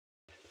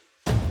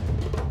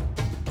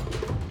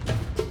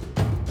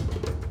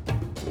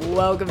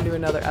Welcome to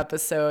another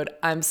episode.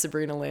 I'm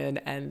Sabrina Lynn,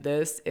 and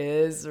this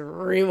is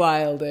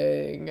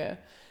Rewilding.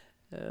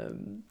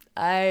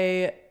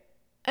 I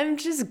am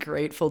just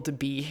grateful to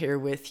be here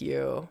with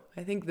you.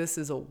 I think this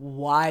is a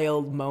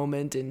wild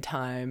moment in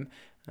time.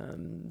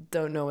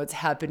 Don't know what's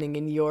happening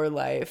in your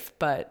life,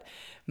 but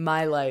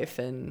my life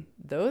and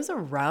those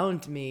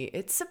around me,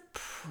 it's a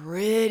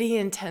pretty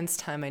intense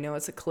time. I know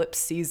it's eclipse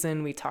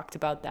season. We talked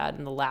about that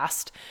in the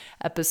last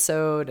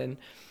episode, and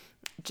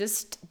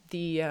just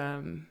the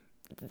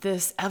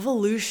this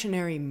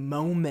evolutionary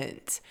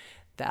moment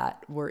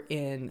that we're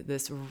in,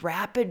 this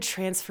rapid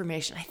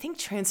transformation. I think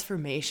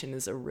transformation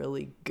is a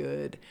really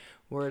good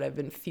word. I've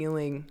been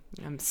feeling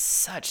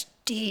such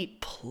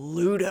deep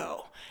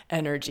Pluto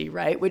energy,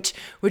 right? Which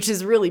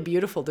is really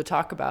beautiful to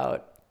talk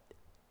about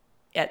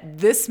at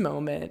this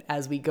moment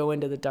as we go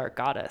into the dark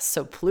goddess.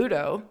 So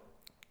Pluto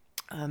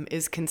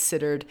is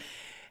considered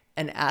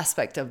an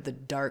aspect of the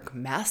dark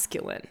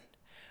masculine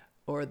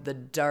or the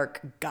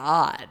dark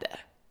god,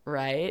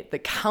 right? The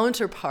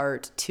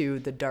counterpart to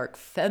the dark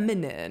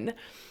feminine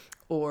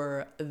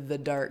or the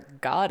dark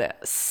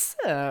goddess.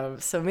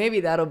 So maybe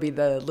that'll be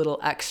the little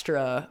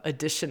extra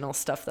additional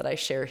stuff that I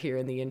share here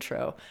in the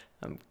intro.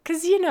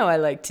 Because I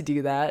like to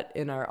do that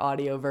in our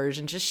audio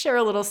version, just share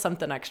a little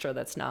something extra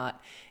that's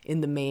not in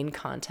the main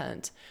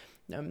content.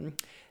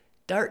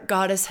 Dark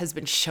goddess has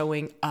been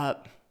showing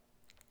up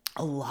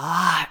a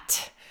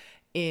lot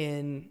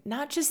in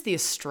not just the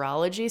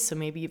astrology, so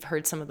maybe you've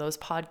heard some of those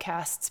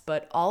podcasts,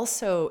 but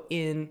also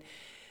in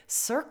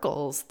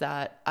circles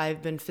that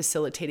I've been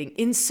facilitating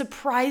in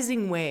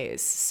surprising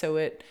ways. So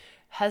it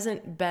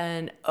hasn't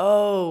been,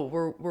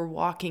 we're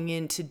walking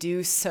in to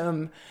do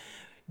some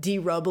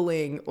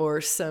derubbling or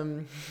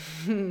some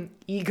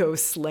ego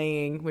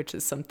slaying, which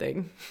is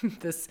something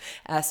this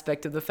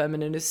aspect of the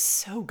feminine is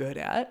so good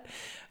at.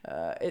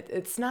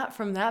 It's not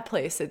from that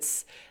place.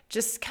 It's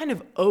just kind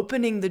of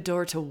opening the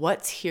door to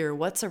what's here,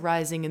 what's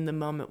arising in the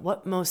moment,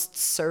 what most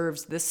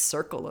serves this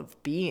circle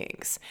of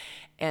beings.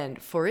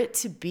 And for it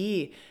to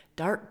be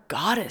dark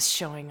goddess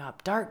showing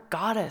up, dark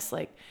goddess,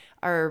 like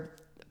our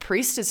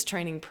priestess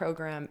training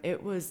program,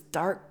 it was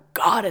dark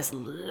goddess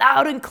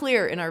loud and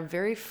clear in our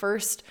very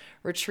first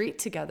retreat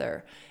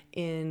together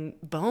in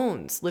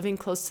Bones, living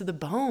close to the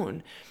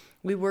bone.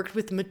 We worked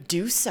with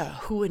Medusa,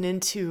 who went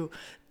into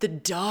the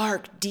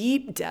dark,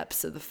 deep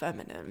depths of the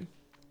feminine.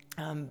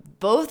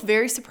 Both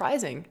very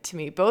surprising to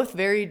me, both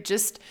very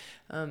just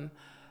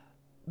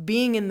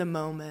being in the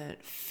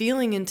moment,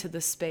 feeling into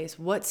the space,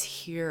 what's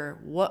here,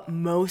 what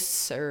most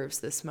serves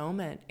this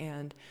moment.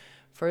 And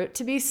for it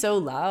to be so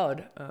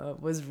loud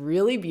was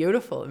really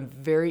beautiful and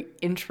very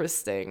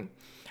interesting.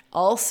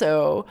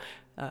 Also,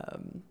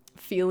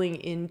 feeling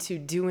into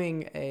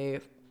doing a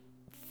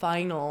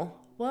final,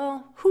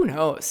 who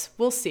knows?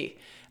 We'll see.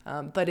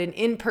 But an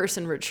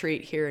in-person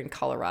retreat here in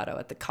Colorado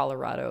at the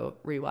Colorado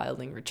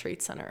Rewilding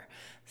Retreat Center.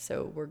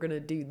 So we're going to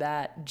do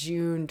that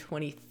June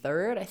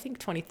 23rd, I think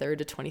 23rd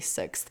to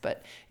 26th.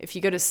 But if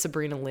you go to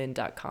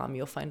sabrinalynn.com,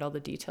 you'll find all the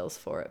details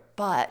for it.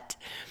 But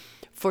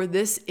for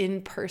this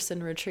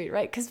in-person retreat,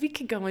 right? Because we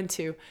could go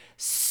into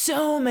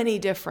so many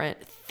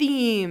different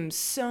themes,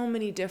 so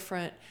many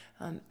different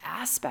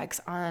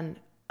aspects on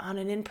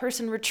an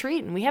in-person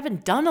retreat. And we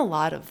haven't done a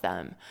lot of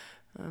them.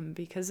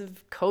 Because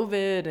of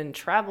COVID and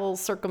travel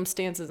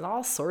circumstances and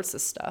all sorts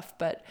of stuff.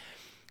 But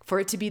for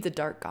it to be the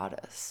dark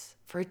goddess,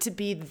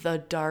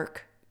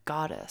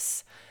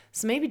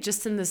 So maybe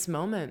just in this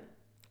moment,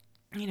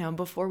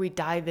 before we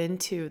dive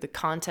into the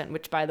content,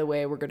 which by the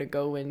way, we're going to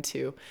go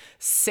into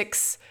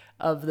 6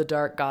 of the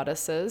dark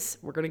goddesses.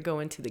 We're going to go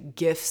into the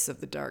gifts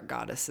of the dark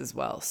goddess as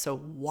well. So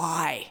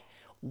why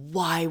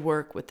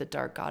work with the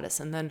dark goddess?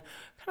 And then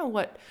kind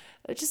of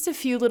just a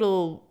few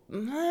little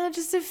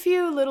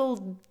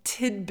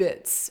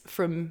tidbits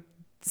from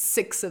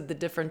 6 of the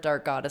different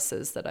dark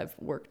goddesses that I've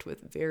worked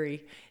with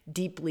very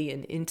deeply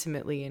and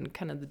intimately, and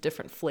kind of the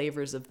different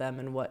flavors of them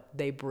and what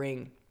they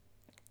bring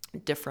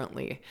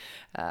differently.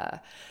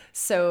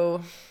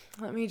 So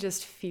let me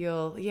just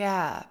feel,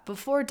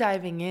 before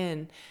diving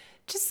in,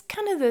 just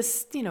kind of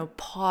this,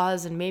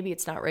 pause, and maybe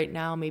it's not right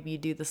now, maybe you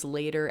do this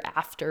later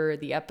after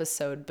the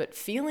episode, but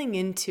feeling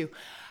into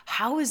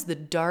how is the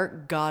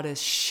dark goddess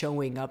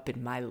showing up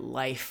in my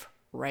life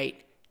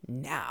right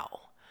now,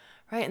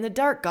 right? And the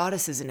dark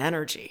goddess is an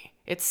energy.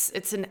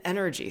 It's an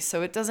energy.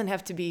 So it doesn't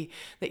have to be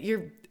that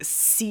you're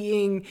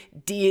seeing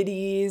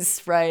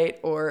deities, right?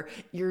 Or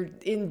you're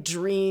in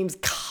dreams,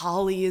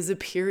 Kali is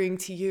appearing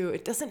to you.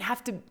 It doesn't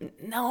have to,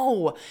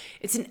 no,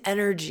 it's an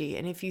energy.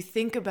 And if you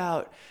think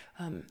about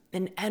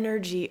an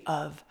energy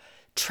of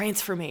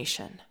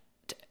transformation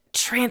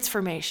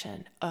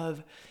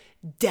of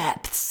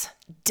depths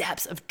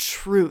of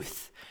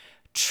truth.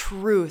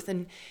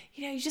 And,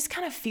 you just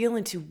kind of feel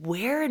into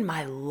where in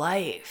my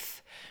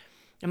life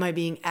am I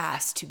being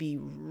asked to be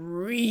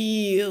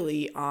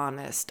really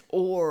honest,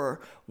 or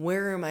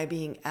where am I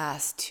being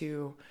asked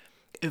to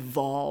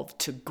evolve,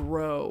 to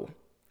grow,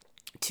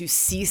 to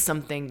see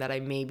something that I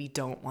maybe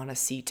don't want to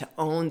see, to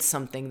own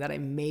something that I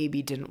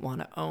maybe didn't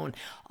want to own.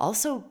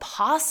 Also,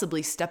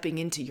 possibly stepping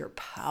into your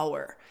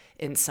power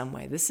in some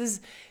way. This is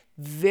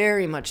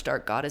very much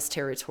dark goddess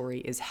territory,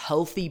 is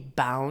healthy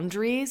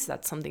boundaries.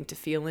 That's something to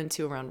feel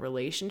into around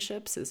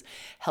relationships, is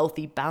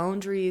healthy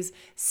boundaries,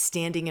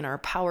 standing in our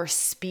power,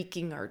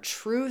 speaking our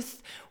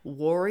truth.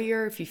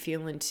 Warrior, if you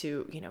feel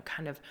into,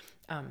 kind of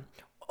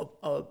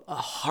a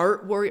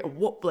heart warrior,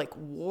 like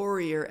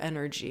warrior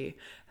energy.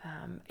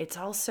 It's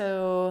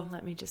also,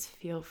 let me just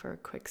feel for a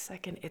quick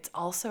second. It's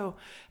also,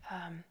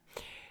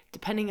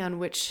 depending on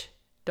which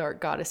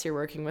dark goddess you're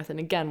working with, and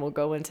again, we'll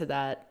go into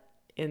that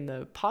in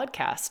the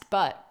podcast,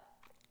 but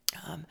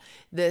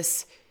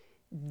this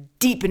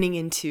deepening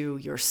into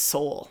your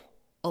soul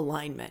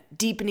alignment,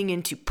 deepening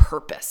into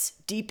purpose,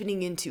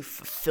 deepening into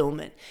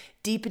fulfillment,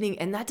 deepening,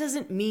 and that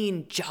doesn't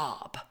mean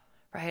job,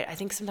 right? I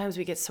think sometimes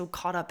we get so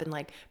caught up in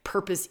like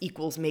purpose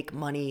equals make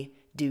money,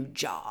 do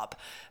job,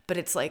 but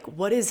it's like,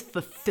 what is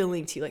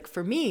fulfilling to you? Like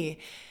for me,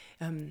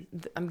 I'm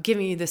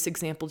giving you this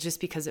example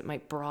just because it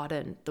might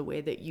broaden the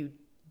way that you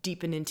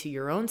deepen into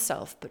your own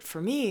self. But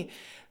for me,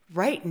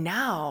 right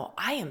now,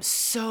 I am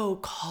so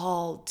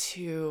called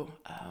to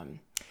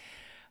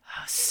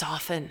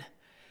soften.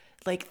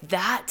 Like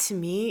that to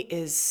me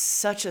is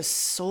such a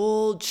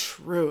soul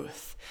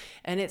truth.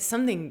 And it's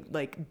something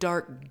like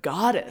dark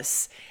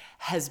goddess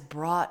has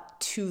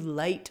brought to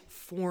light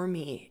for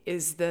me,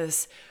 is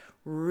this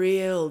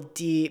real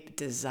deep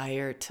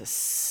desire to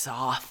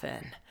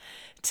soften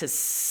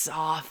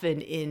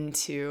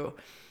into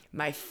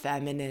my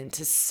feminine,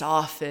 to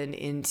soften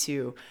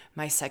into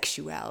my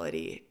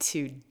sexuality,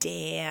 to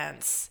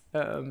dance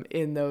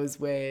in those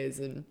ways,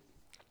 and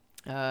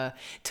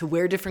to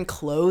wear different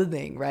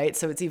clothing, right?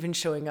 So it's even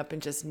showing up in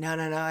just,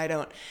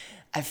 no,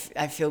 I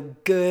feel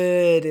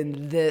good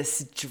in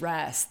this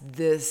dress,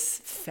 this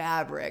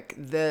fabric,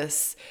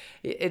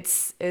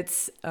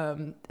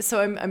 so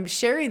I'm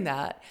sharing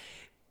that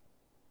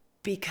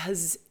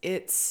because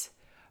it's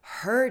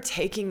her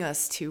taking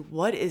us to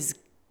what is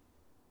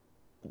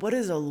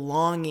a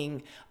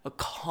longing, a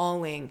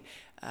calling,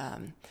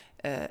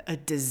 a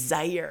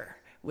desire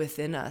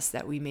within us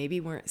that we maybe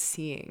weren't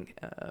seeing.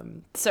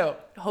 So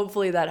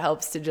hopefully that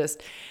helps to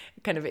just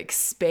kind of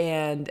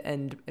expand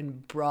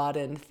and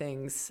broaden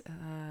things.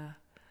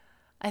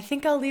 I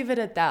think I'll leave it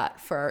at that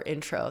for our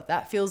intro.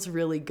 That feels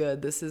really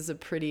good. This is a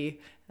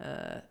pretty,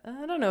 I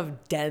don't know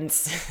if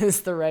dense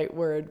is the right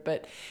word,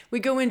 but we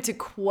go into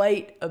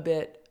quite a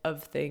bit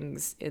of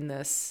things in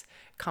this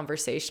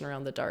conversation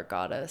around the dark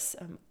goddess.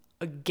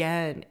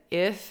 Again,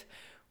 if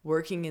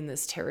working in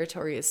this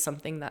territory is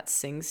something that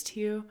sings to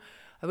you,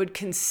 I would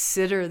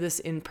consider this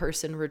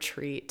in-person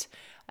retreat.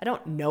 I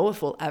don't know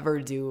if we'll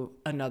ever do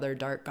another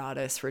dark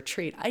goddess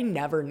retreat. I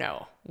never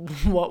know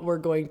what we're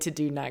going to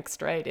do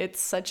next, right?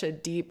 It's such a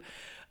deep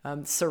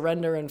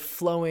surrender and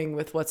flowing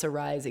with what's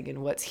arising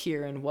and what's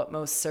here and what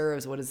most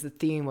serves. What is the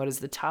theme? What is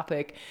the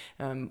topic?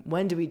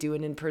 When do we do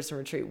an in-person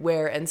retreat?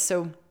 Where? And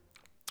so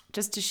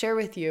just to share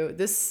with you,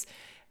 this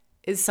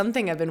is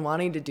something I've been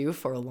wanting to do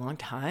for a long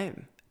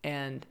time.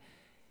 And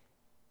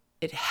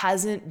it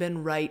hasn't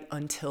been right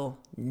until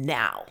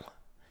now.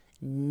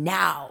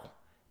 Now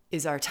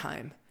is our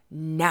time.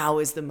 Now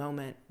is the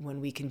moment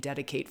when we can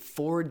dedicate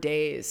 4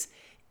 days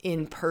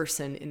in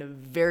person in a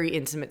very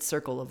intimate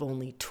circle of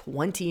only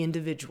 20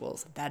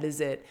 individuals. That is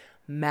it.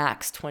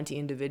 Max 20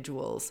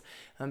 individuals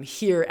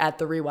here at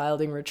the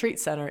Rewilding Retreat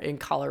Center in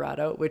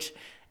Colorado, which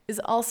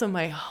is also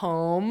my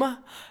home.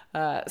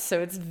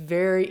 So it's a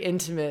very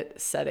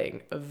intimate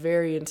setting.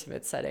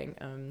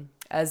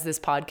 As this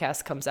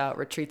podcast comes out,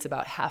 retreat's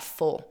about half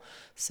full.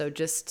 So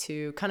just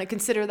to kind of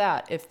consider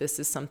that if this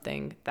is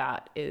something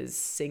that is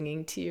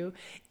singing to you.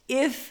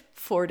 If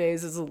 4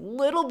 days is a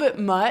little bit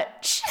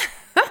much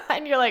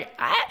and you're like,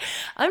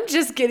 I'm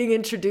just getting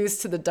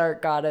introduced to the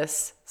dark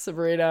goddess,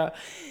 Sabrina,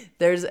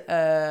 there's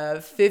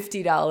a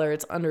 $50,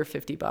 it's under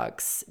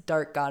 $50,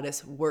 dark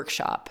goddess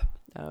workshop.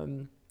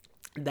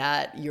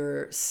 That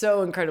you're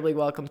so incredibly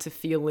welcome to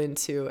feel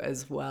into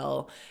as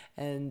well.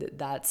 And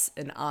that's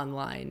an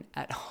online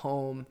at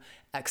home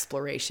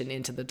exploration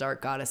into the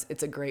dark goddess.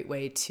 It's a great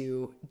way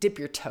to dip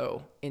your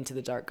toe into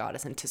the dark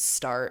goddess and to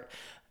start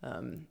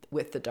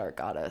with the dark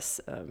goddess.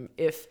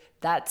 If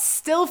that's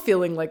still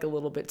feeling like a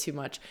little bit too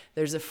much,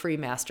 there's a free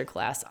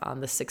masterclass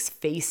on the 6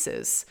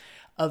 faces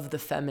of the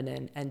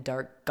feminine, and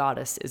dark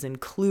goddess is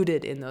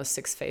included in those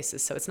 6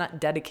 faces. So it's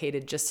not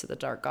dedicated just to the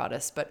dark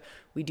goddess, but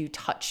we do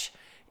touch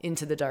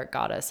into the dark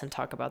goddess and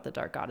talk about the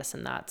dark goddess.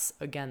 And that's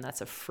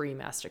a free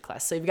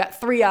masterclass. So you've got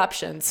 3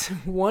 options.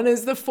 One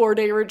is the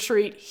 4-day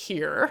retreat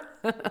here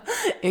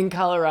in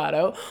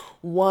Colorado.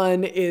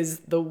 One is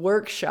the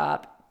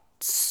workshop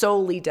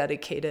solely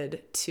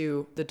dedicated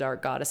to the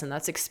dark goddess. And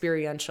that's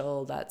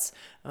experiential. That's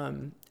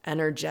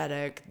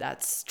energetic.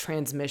 That's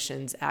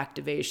transmissions,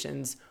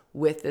 activations,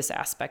 with this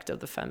aspect of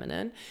the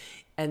feminine.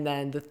 And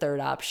then the third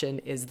option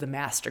is the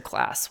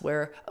masterclass,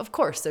 where, of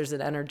course, there's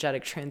an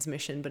energetic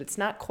transmission, but it's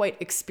not quite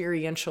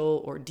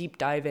experiential or deep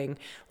diving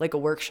like a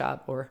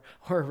workshop or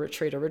a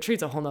retreat. A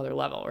retreat's a whole nother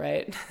level,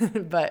 right?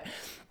 But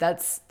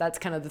that's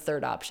kind of the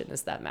third option,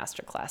 is that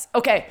masterclass.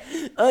 Okay,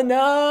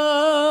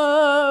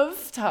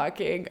 enough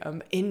talking.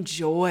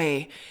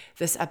 Enjoy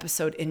this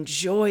episode.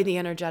 Enjoy the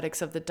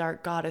energetics of the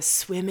Dark Goddess.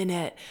 Swim in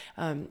it.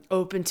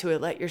 Open to it.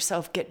 Let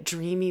yourself get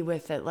dreamy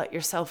with it. Let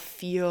yourself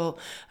feel.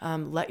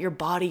 Let your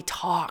body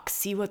talk.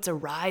 See what's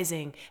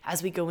arising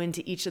as we go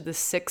into each of the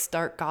 6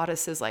 dark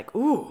goddesses. Like,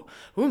 ooh,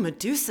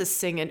 Medusa's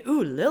singing.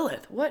 Ooh,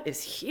 Lilith, what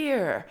is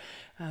here?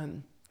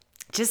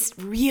 Just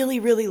really,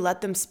 really let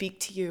them speak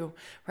to you,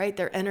 right?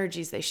 Their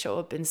energies, they show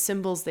up in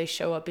symbols, they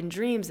show up in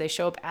dreams, they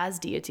show up as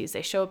deities,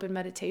 they show up in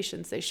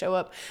meditations, they show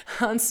up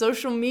on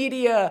social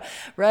media,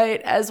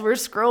 right? As we're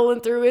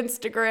scrolling through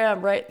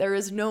Instagram, right? There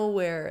is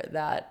nowhere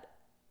that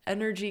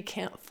energy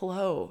can't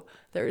flow.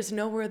 There is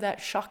nowhere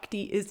that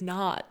Shakti is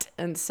not.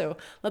 And so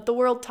let the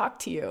world talk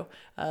to you.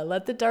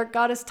 Let the Dark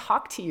Goddess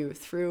talk to you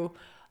through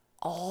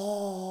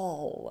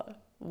all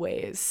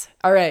ways.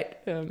 All right,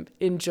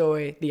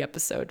 enjoy the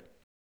episode.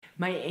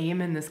 My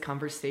aim in this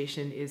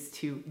conversation is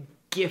to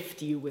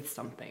gift you with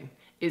something,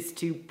 is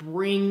to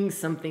bring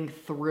something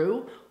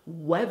through,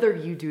 whether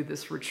you do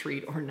this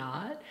retreat or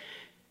not,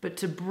 but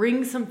to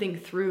bring something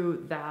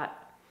through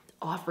that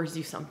offers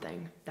you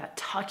something, that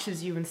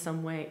touches you in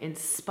some way,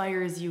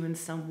 inspires you in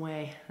some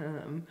way,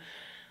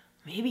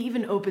 maybe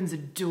even opens a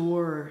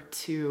door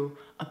to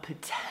a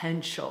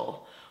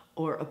potential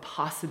or a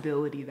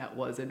possibility that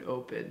wasn't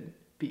open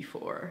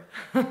before.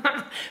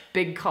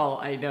 Big call,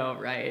 I know,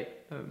 right?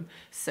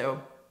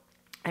 So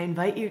I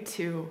invite you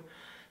to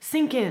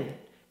sink in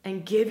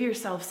and give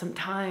yourself some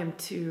time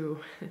to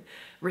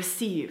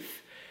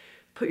receive.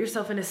 Put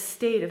yourself in a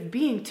state of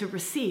being to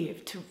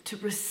receive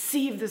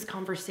this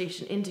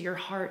conversation into your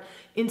heart,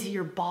 into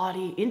your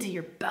body, into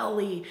your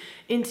belly,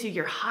 into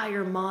your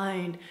higher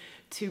mind,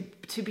 to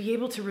be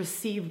able to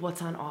receive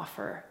what's on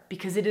offer,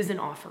 because it is an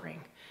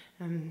offering.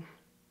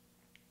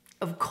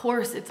 Of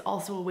course, it's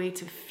also a way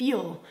to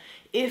feel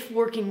if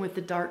working with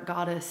the Dark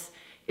Goddess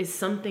is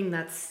something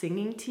that's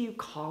singing to you,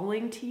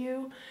 calling to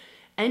you.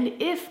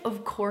 And if,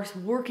 of course,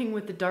 working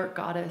with the Dark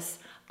Goddess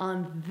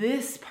on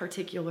this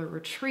particular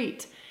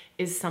retreat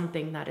is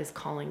something that is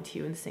calling to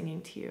you and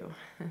singing to you.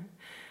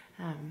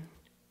 All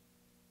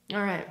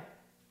right.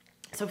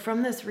 So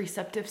from this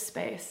receptive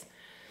space,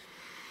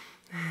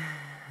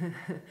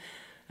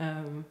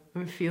 I'm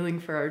feeling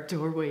for our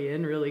doorway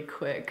in really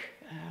quick.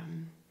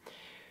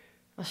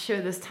 I'll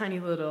share this tiny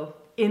little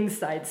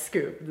inside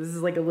scoop. This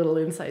is like a little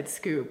inside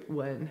scoop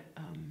when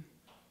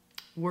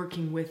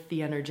working with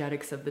the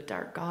energetics of the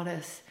Dark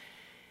Goddess.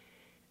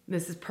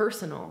 This is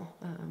personal.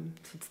 So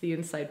it's the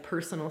inside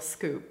personal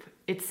scoop.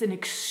 It's an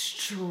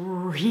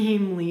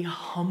extremely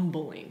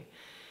humbling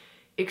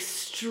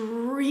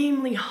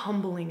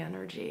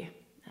energy.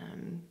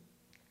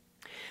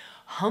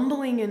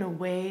 Humbling in a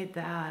way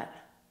that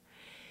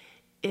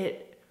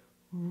it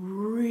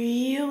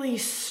really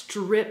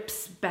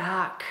strips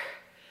back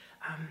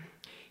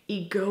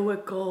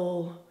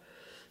egoical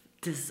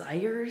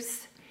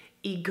desires,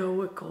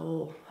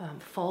 egoical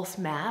false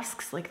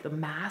masks, like the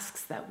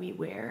masks that we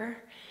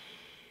wear.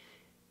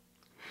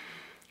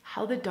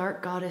 How the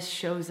Dark Goddess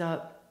shows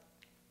up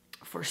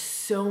for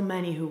so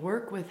many who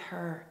work with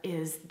her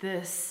is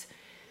this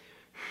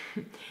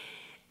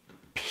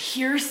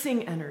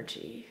piercing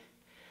energy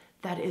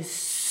that is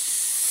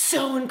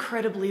so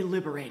incredibly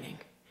liberating.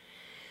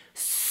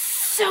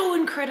 So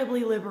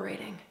incredibly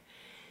liberating.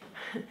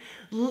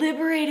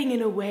 Liberating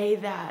in a way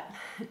that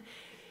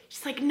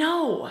she's like,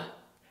 no,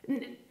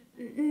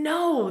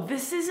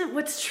 this isn't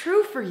what's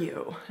true for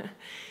you.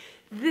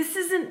 This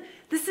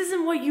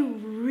isn't what you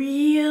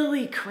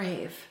really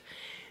crave.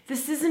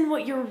 This isn't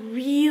what you're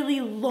really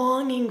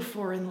longing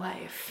for in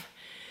life.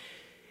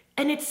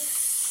 And it's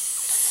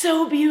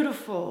so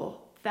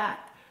beautiful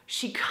that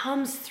she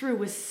comes through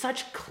with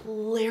such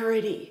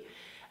clarity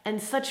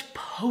and such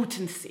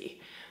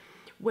potency,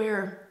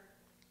 where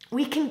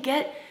we can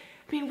get,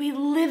 we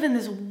live in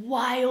this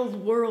wild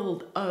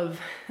world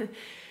of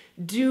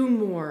do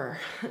more,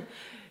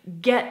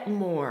 get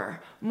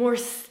more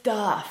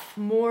stuff,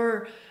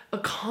 more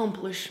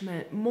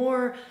accomplishment,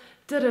 more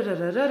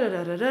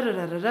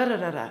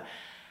da-da-da-da-da-da-da-da-da-da-da-da-da.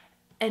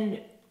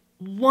 And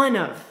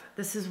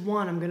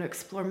I'm going to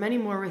explore many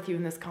more with you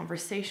in this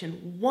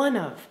conversation. One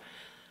of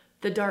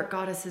the Dark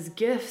Goddess's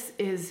gifts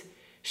is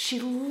she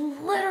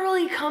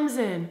literally comes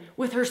in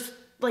with her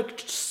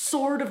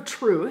sword of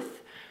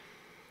truth,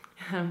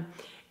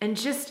 and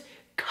just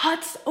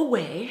cuts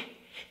away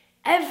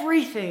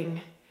everything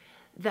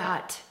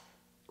that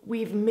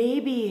we've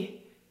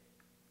maybe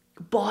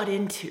bought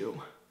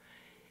into,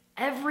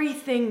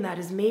 everything that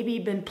has maybe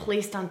been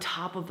placed on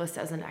top of us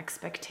as an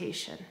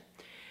expectation.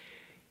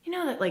 You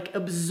know, that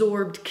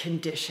absorbed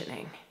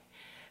conditioning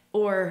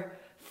or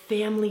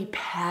family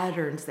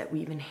patterns that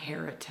we've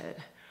inherited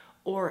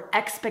or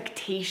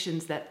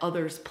expectations that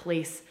others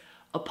place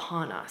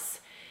upon us.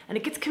 And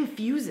it gets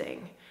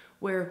confusing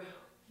where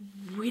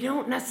we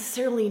don't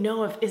necessarily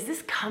know is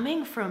this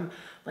coming from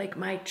like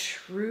my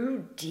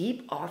true,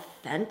 deep,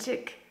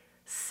 authentic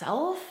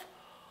self?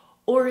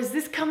 Or is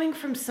this coming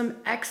from some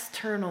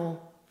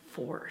external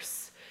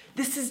force?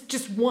 This is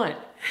just one,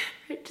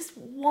 right? Just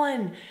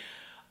one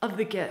of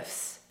the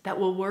gifts that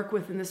we'll work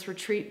with in this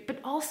retreat, but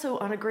also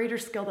on a greater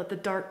scale that the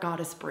Dark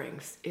Goddess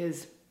brings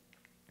is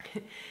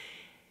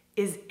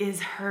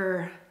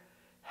her,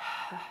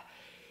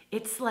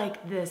 it's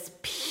like this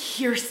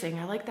piercing,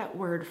 I like that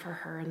word for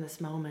her in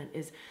this moment,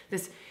 is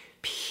this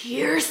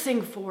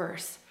piercing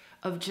force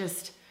of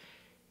just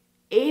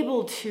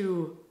able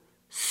to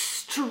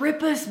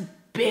strip us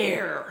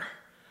bare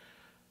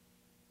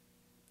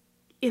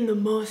in the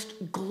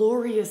most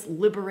glorious,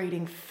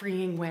 liberating,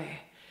 freeing way.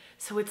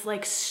 So it's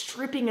like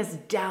stripping us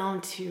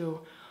down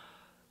to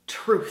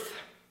truth,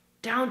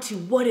 down to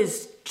what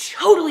is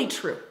totally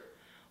true,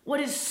 what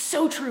is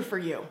so true for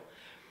you.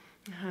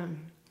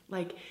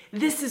 Like,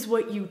 this is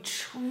what you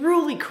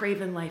truly crave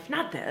in life,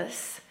 not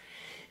this.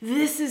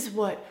 This is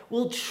what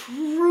will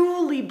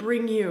truly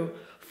bring you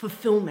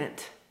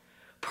fulfillment,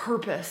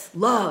 purpose,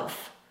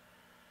 love.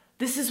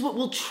 This is what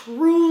will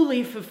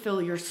truly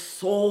fulfill your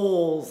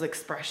soul's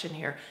expression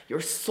here, your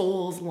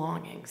soul's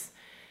longings.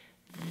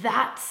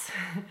 That's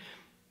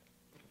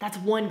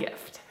one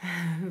gift.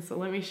 So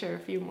let me share a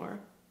few more.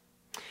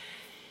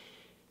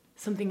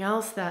 Something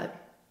else that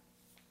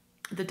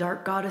the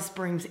Dark Goddess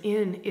brings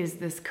in is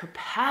this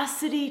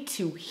capacity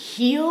to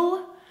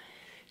heal,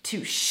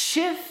 to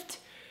shift,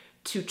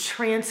 to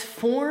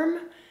transform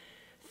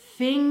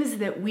things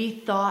that we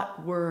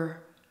thought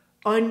were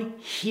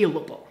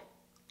unhealable,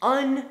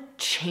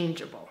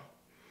 unchangeable.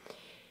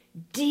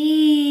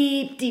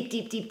 Deep, deep,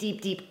 deep, deep,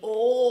 deep, deep,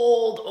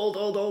 old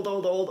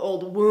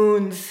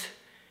wounds,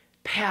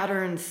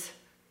 patterns,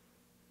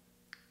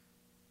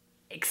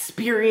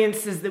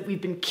 experiences that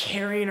we've been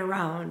carrying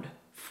around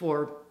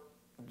for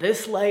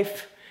this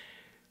life,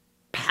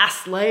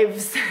 past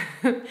lives,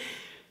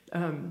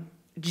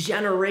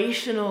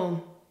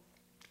 generational,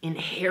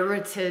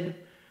 inherited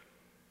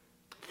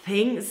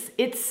things.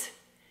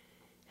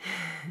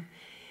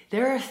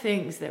 There are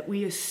things that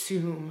we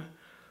assume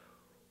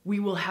we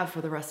will have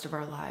for the rest of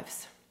our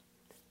lives.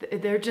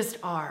 There just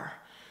are.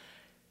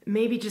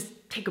 Maybe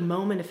just take a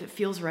moment, if it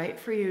feels right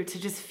for you, to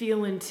just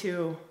feel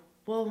into,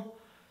 well,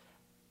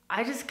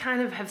 I just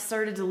kind of have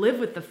started to live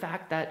with the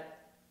fact that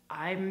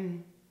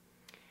I'm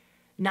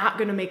not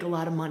going to make a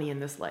lot of money in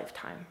this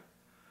lifetime.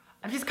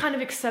 I've just kind of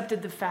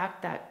accepted the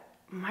fact that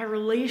my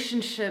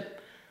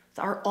relationships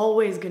are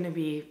always going to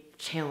be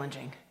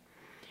challenging.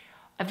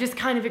 I've just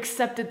kind of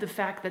accepted the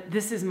fact that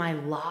this is my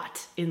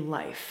lot in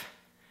life,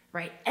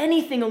 right?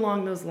 Anything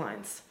along those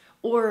lines.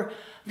 Or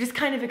I've just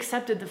kind of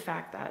accepted the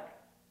fact that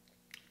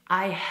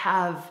I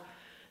have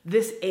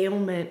this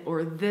ailment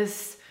or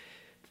this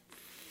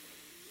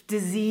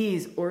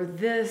disease or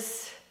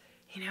this,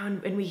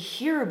 and we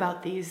hear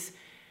about these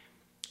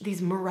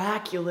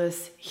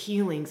miraculous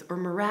healings or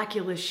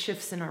miraculous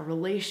shifts in our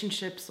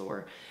relationships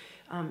or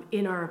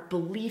in our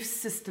belief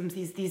systems,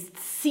 these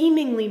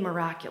seemingly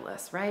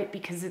miraculous, right?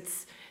 Because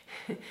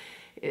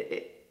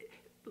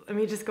let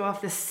me just go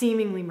off this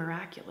seemingly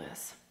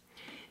miraculous.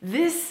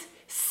 This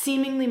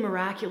seemingly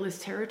miraculous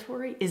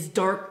territory is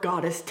Dark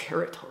Goddess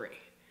territory.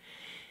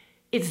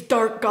 It's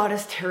Dark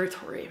Goddess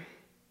territory.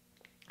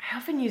 I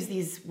often use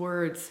these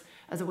words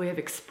as a way of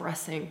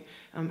expressing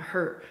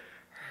her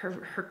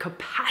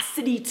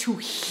capacity to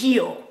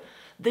heal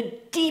the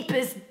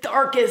deepest,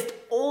 darkest,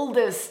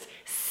 oldest,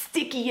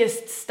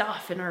 stickiest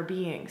stuff in our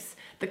beings,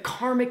 the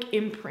karmic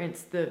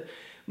imprints, the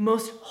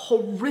most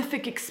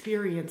horrific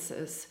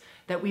experiences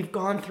that we've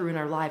gone through in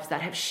our lives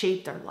that have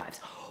shaped our lives,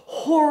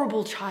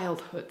 horrible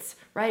childhoods,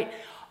 right?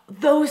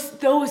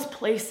 Those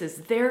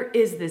places, there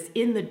is this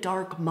in the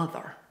Dark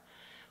Mother,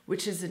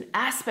 which is an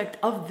aspect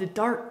of the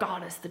Dark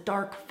Goddess, the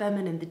Dark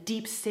Feminine, the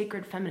deep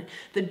sacred feminine,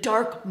 the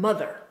Dark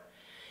Mother.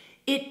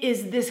 It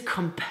is this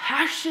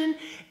compassion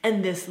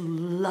and this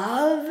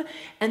love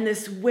and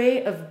this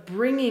way of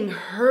bringing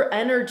her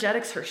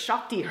energetics, her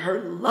Shakti,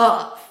 her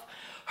love,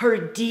 her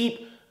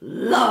deep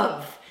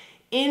love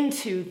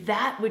into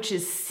that which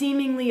is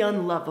seemingly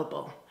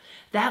unlovable,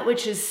 that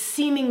which is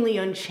seemingly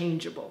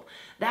unchangeable,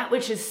 that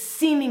which is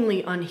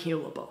seemingly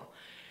unhealable.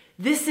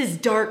 This is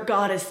Dark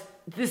Goddess.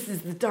 This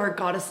is the Dark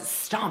Goddess's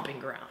stomping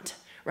ground,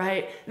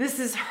 right? This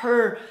is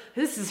her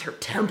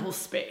temple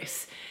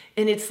space.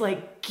 And it's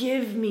like,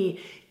 give me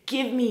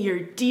your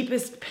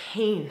deepest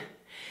pain.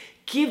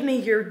 Give me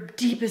your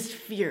deepest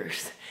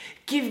fears.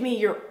 Give me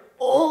your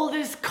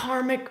oldest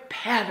karmic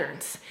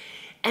patterns.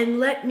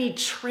 And let me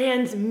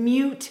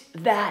transmute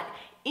that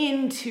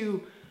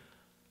into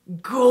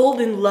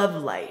golden love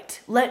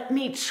light. Let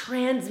me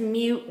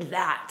transmute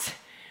that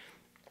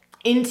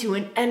into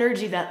an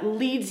energy that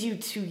leads you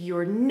to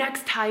your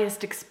next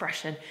highest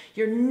expression,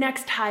 your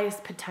next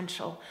highest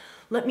potential.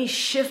 Let me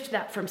shift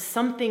that from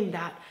something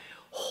that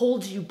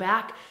holds you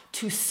back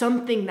to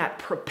something that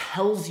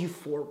propels you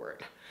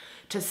forward,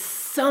 to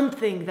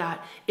something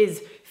that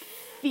is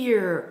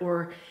fear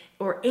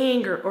or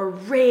anger or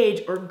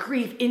rage or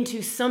grief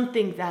into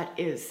something that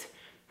is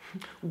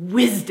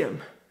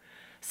wisdom,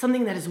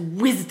 something that is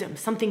wisdom,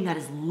 something that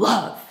is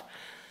love,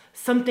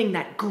 something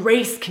that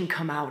grace can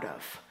come out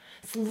of.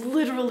 It's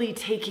literally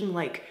taking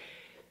like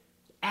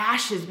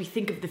ashes. We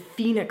think of the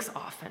phoenix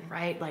often,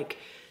 right? Like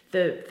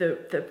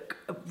the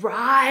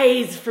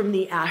rise from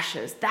the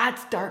ashes.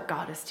 That's dark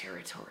goddess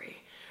territory.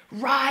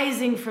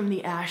 Rising from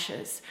the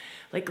ashes.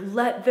 Like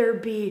let there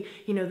be,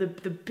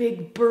 the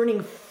big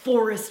burning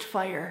forest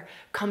fire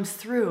comes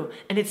through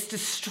and it's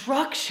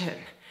destruction,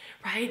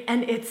 right?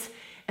 And it's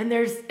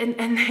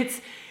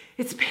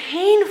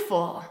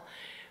painful.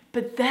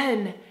 But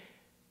then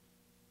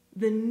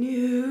the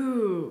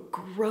new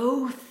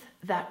growth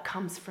that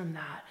comes from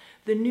that,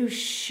 the new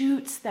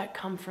shoots that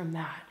come from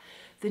that,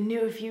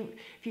 if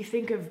you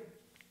think of,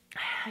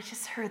 I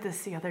just heard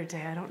this the other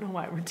day. I don't know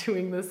why we're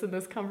doing this in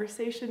this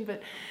conversation,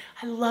 but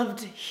I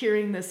loved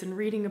hearing this and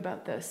reading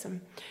about this.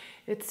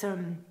 It's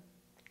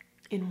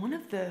in one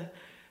of the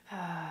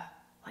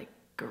I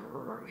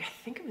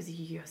think it was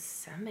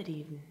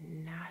Yosemite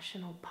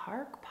National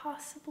Park,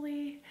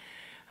 possibly.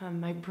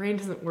 My brain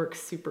doesn't work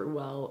super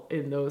well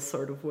in those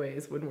sort of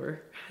ways when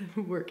we're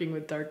working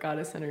with dark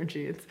goddess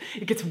energy.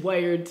 It gets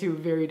wired to a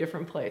very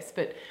different place.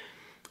 But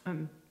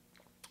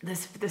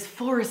this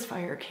forest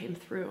fire came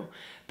through,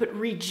 but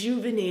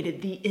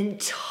rejuvenated the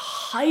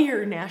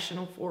entire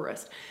national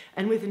forest.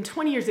 And within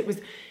 20 years,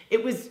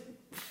 it was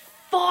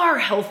far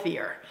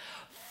healthier,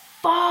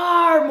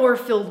 far more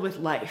filled with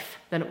life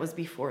than it was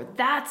before.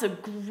 That's a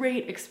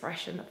great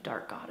expression of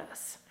dark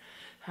goddess.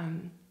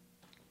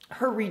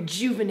 Her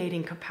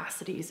rejuvenating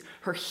capacities,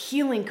 her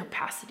healing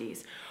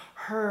capacities,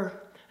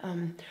 her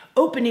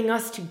opening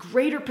us to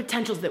greater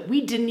potentials that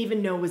we didn't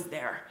even know was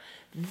there.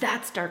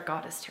 That's dark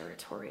goddess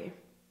territory.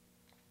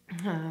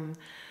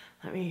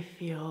 Let me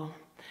feel.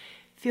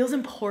 Feels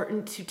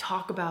important to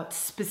talk about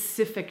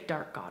specific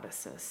dark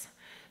goddesses.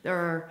 There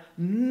are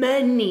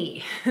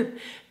many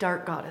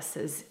dark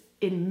goddesses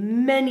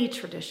in many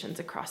traditions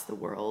across the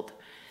world.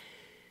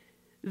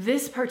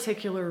 This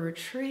particular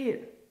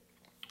retreat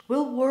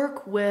will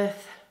work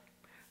with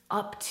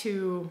up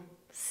to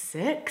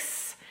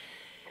 6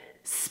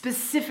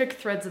 specific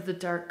threads of the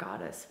dark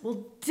goddess.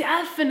 We'll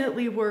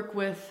definitely work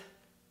with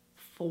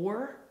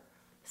 4,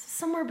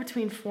 somewhere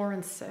between 4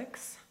 and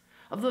 6.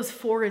 Of those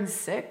 4 and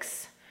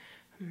 6,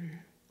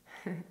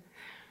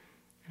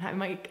 I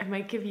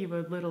might give you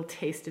a little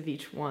taste of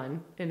each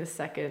one in a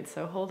second,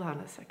 so hold on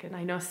a second.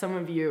 I know some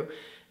of you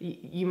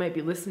might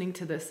be listening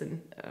to this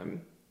and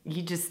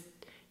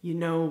you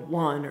know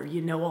one, or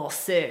you know all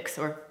 6,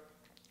 or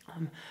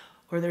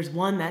there's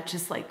one that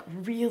just like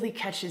really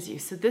catches you.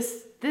 So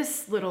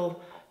this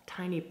little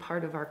tiny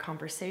part of our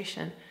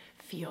conversation,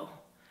 feel.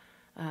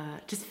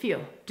 Just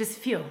feel.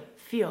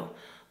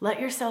 Let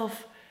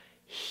yourself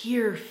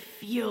hear,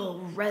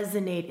 feel,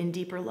 resonate in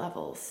deeper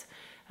levels.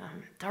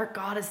 Dark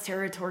goddess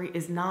territory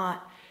is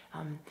not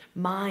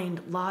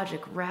mind,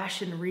 logic,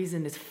 ration,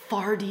 reason. It's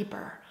far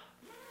deeper,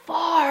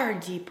 far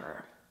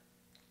deeper.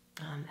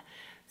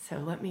 So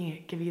let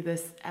me give you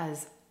this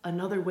as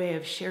another way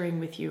of sharing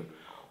with you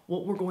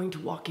what we're going to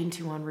walk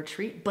into on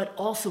retreat, but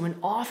also an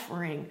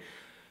offering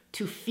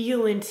to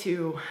feel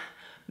into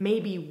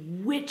maybe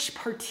which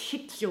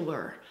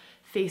particular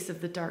face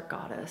of the dark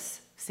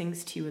goddess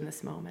sings to you in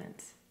this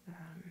moment.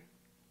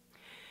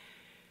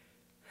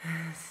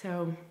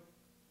 So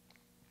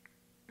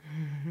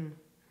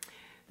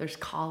there's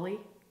Kali,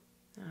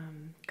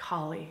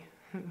 Kali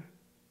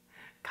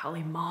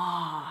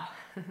Ma.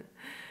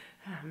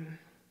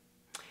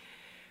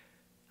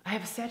 I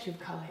have a statue of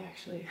Kali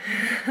actually,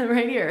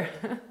 right here.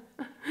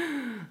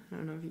 I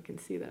don't know if you can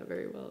see that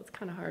very well. It's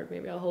kind of hard.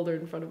 Maybe I'll hold her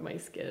in front of my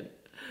skin.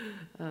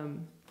 I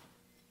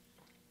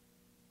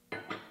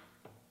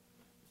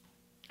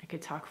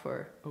could talk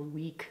for a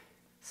week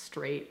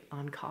straight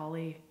on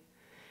Kali.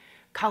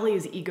 Kali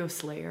is ego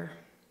slayer.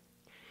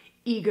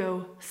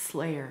 Ego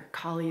slayer.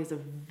 Kali is a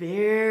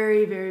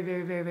very, very,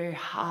 very, very, very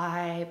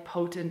high,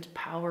 potent,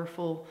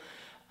 powerful,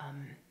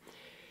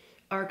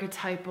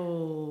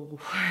 archetypal,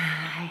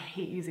 I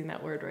hate using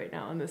that word right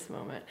now in this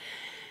moment,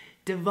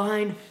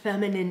 divine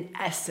feminine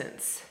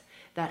essence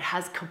that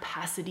has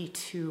capacity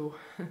to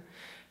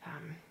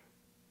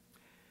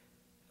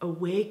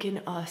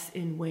awaken us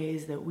in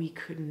ways that we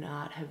could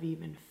not have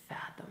even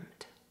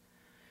fathomed.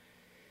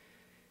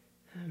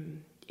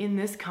 In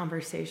this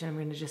conversation, I'm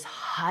going to just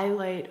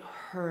highlight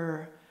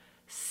her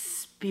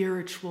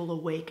spiritual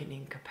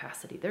awakening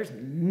capacity. There's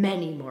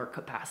many more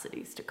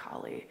capacities to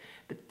Kali,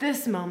 but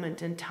this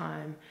moment in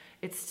time,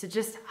 it's to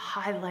just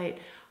highlight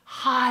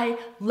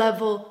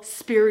high-level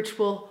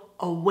spiritual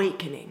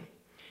awakening.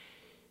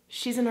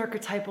 She's an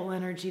archetypal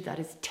energy that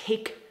is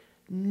take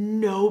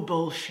no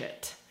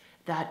bullshit.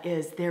 That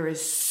is, there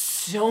is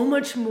so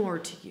much more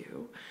to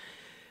you.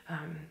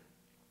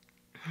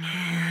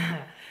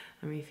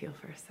 Let me feel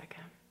for a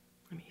second.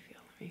 Let me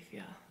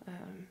feel.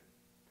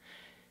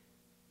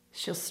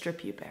 She'll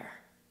strip you bare.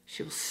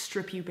 She'll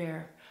strip you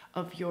bare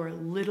of your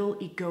little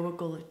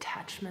egoical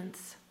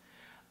attachments,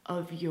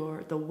 of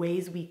the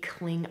ways we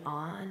cling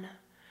on,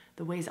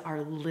 the ways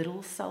our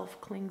little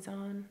self clings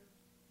on.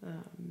 I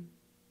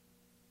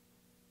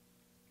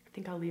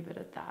think I'll leave it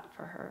at that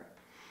for her.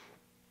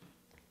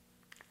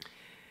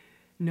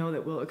 Know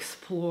that we'll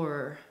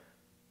explore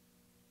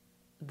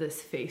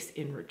this face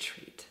in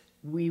retreat.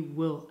 We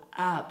will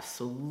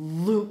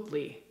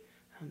absolutely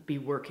be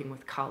working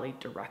with Kali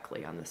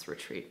directly on this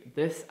retreat.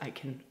 This I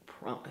can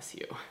promise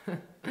you.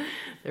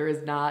 There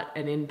is not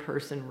an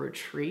in-person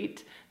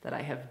retreat that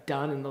I have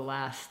done in the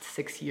last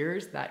 6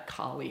 years that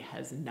Kali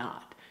has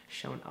not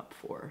shown up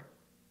for.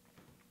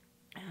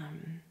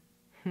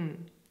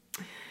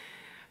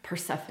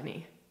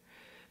 Persephone.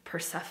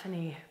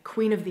 Persephone,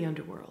 queen of the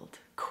underworld.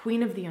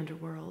 Queen of the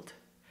underworld.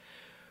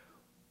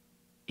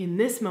 In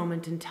this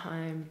moment in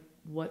time,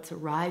 what's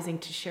arising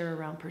to share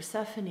around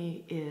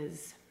Persephone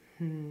is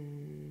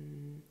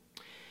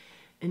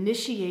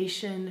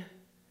initiation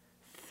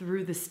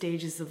through the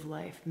stages of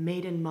life.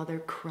 Maiden, mother,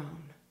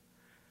 crone.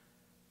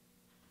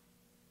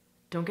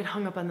 Don't get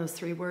hung up on those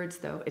 3 words,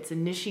 though. It's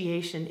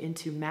initiation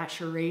into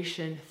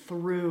maturation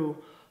through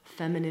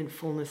feminine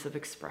fullness of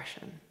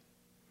expression.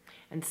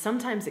 And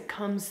sometimes it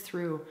comes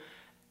through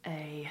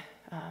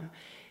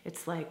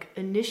it's like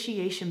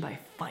initiation by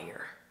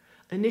fire,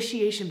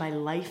 initiation by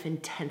life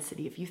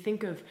intensity. If you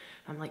think of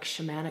like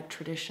shamanic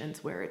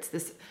traditions where it's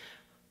this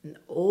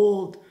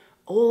old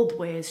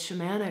ways,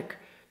 shamanic,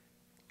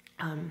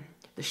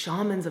 the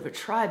shamans of a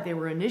tribe, they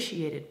were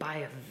initiated by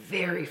a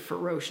very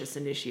ferocious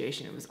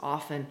initiation. It was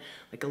often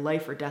like a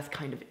life or death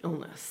kind of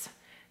illness.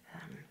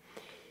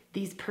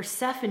 These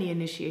Persephone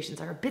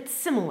initiations are a bit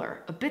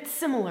similar,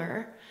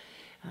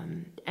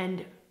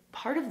 and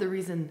part of the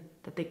reason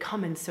that they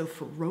come in so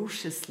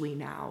ferociously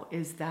now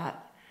is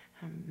that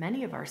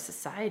many of our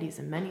societies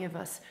and many of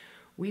us,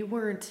 we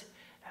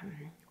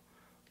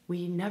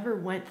never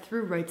went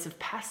through rites of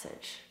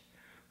passage.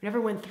 We never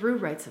went through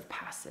rites of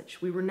passage.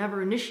 We were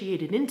never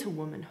initiated into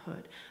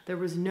womanhood. There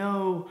was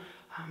no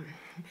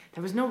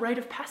rite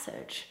of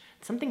passage.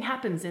 Something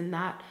happens in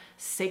that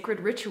sacred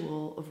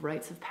ritual of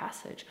rites of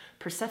passage.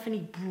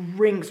 Persephone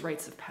brings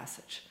rites of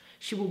passage.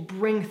 She will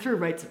bring through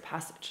rites of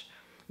passage.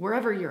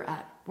 Wherever you're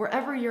at,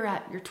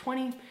 you're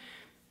 20,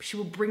 she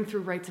will bring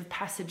through rites of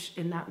passage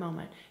in that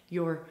moment.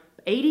 You're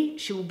 80,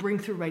 she will bring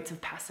through rites of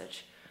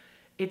passage.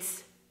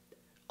 It's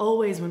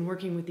always, when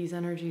working with these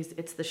energies,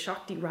 it's the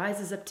Shakti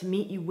rises up to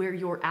meet you where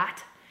you're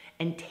at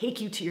and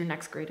take you to your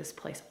next greatest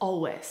place,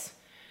 always.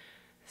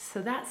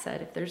 So that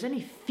said, if there's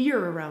any fear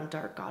around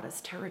Dark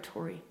Goddess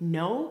territory,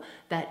 know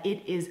that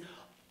it is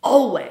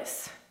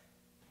always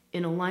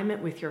in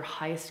alignment with your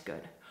highest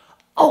good.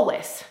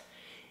 Always.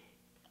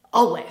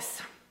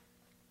 Always.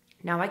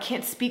 Now, I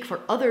can't speak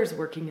for others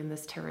working in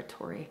this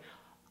territory.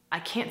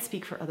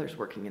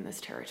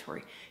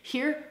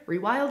 Here,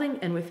 rewilding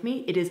and with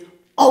me, it is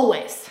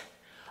always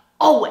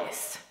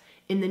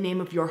in the name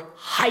of your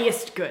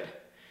highest good,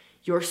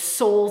 your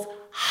soul's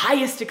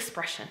highest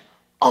expression.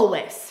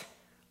 Always.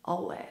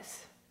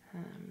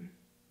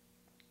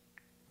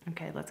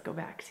 Okay, let's go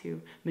back to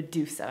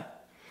Medusa.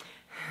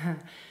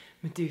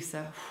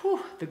 Medusa,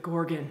 the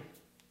Gorgon.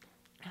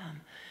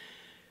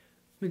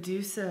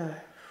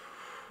 Medusa,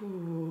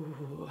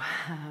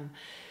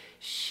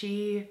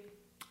 she,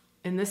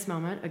 in this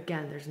moment,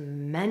 again, there's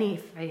many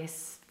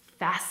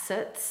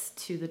facets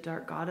to the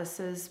Dark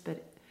Goddesses,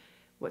 but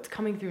what's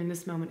coming through in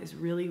this moment is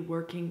really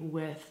working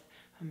with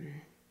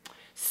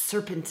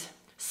serpent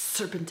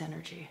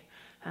energy,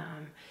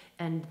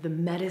 and the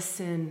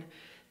medicine,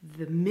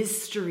 the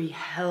mystery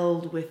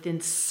held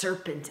within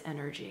serpent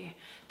energy.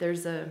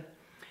 There's a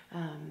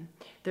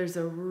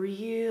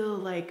real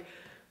like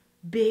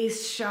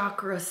base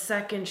chakra,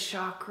 second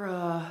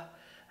chakra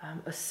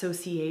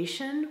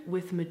association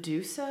with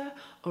Medusa,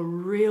 a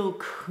real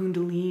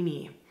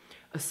Kundalini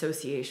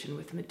association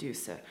with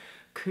Medusa.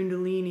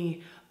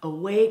 Kundalini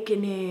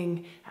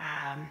awakening.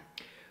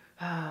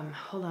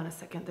 Hold on a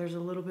second. There's a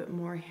little bit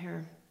more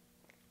here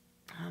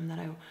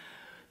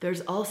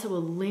there's also a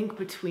link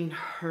between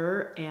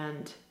her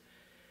and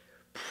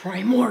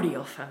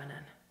primordial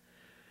feminine.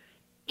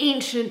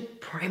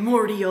 Ancient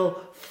primordial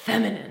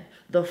feminine.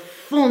 The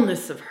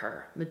fullness of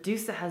her.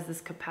 Medusa has this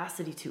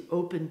capacity to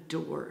open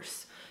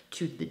doors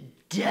to the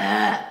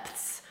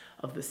depths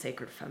of the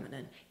sacred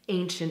feminine.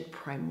 Ancient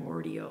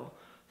primordial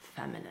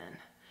feminine.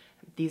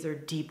 These are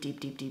deep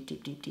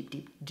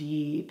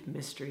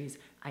mysteries.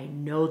 I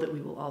know that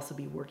we will also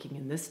be working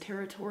in this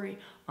territory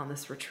on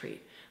this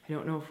retreat. I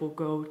don't know if we'll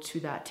go to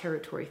that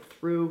territory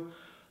through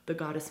the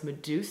goddess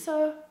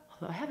Medusa,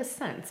 although I have a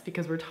sense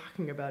because we're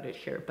talking about it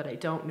here, but I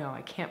don't know.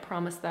 I can't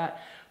promise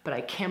that, but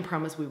I can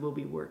promise we will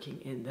be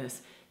working in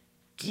this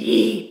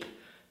deep,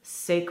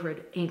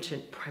 sacred,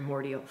 ancient,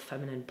 primordial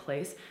feminine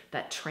place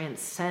that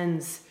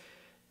transcends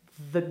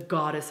the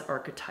goddess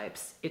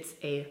archetypes. It's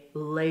a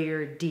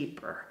layer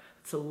deeper.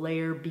 It's a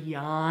layer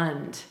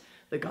beyond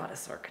the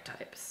goddess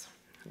archetypes.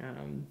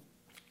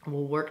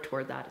 We'll work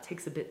toward that. It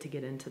takes a bit to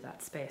get into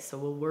that space, so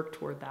we'll work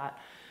toward that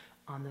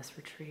on this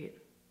retreat.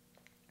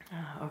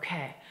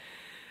 Okay.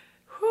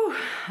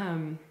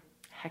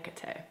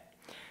 Hecate.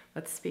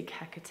 Let's speak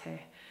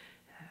Hecate,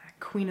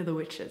 Queen of the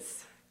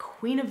Witches.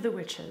 Queen of the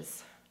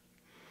Witches.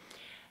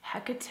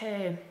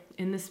 Hecate,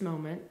 in this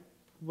moment,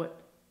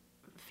 what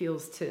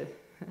feels to,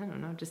 I don't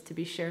know, just to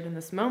be shared in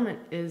this moment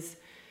is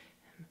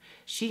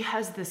she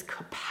has this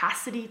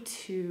capacity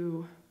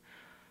to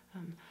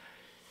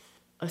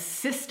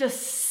assist us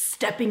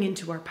stepping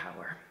into our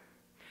power.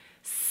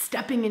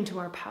 Stepping into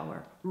our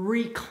power,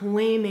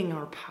 reclaiming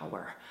our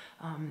power,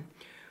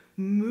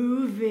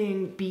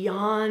 moving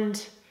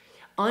beyond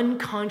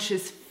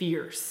unconscious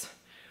fears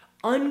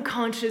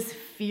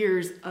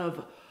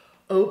of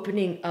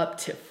opening up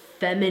to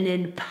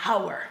feminine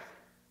power.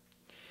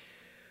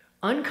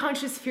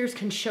 Unconscious fears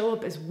can show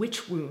up as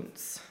witch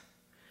wounds,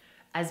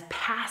 as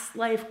past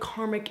life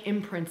karmic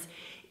imprints.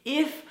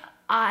 If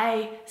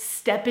I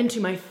step into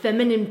my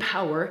feminine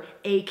power,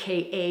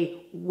 aka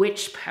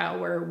witch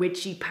power,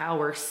 witchy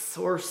power,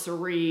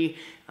 sorcery,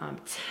 I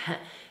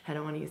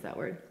don't want to use that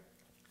word,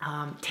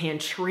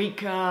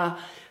 tantrika,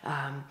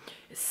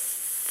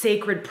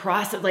 sacred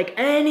process, like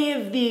any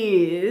of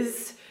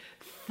these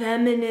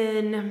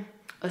feminine,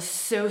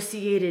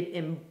 associated,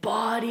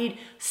 embodied,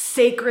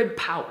 sacred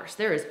powers.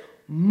 There is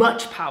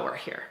much power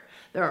here.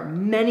 There are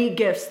many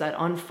gifts that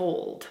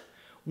unfold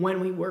when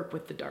we work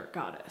with the dark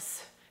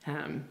goddess.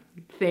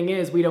 Thing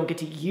is, we don't get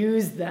to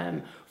use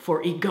them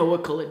for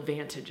egoical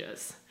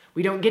advantages.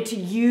 We don't get to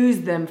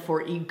use them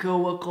for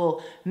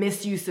egoical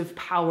misuse of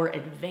power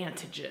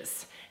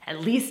advantages.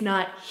 At least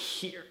not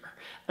here.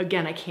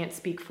 Again, I can't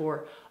speak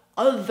for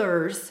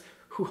others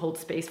who hold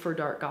space for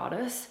dark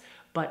goddess,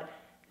 but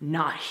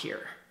not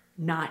here.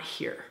 Not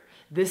here.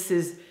 This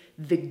is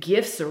the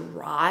gifts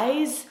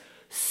arise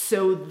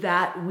so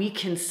that we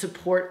can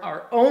support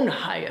our own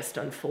highest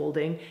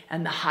unfolding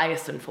and the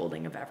highest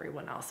unfolding of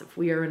everyone else. If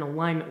we are in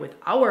alignment with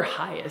our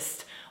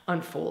highest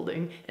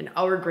unfolding and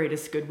our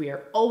greatest good, we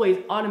are always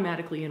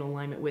automatically in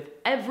alignment with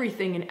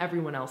everything and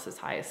everyone else's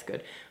highest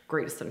good,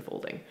 greatest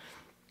unfolding.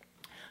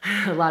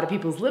 A lot of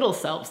people's little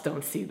selves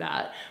don't see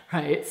that,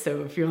 right?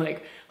 So if you're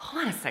like,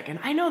 hold on a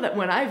second, I know that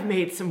when I've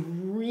made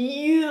some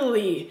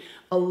really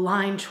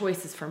aligned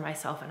choices for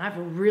myself and I've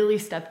really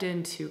stepped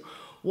into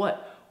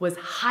what was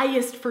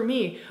highest for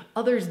me,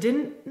 others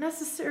didn't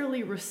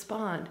necessarily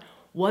respond.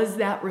 Was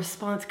that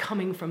response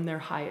coming from their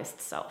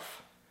highest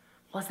self?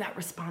 Was that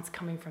response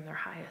coming from their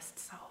highest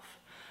self?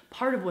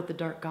 Part of what the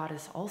dark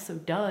goddess also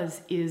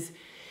does is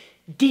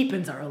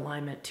deepens our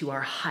alignment to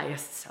our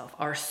highest self,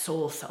 our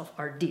soul self,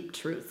 our deep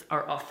truth,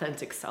 our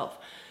authentic self.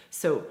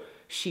 So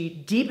she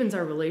deepens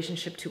our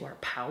relationship to our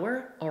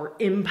power, our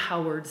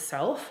empowered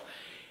self,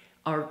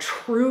 our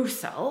true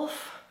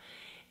self,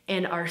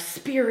 and our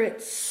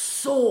spirit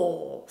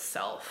soul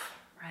self,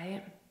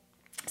 right?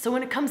 So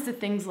when it comes to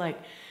things like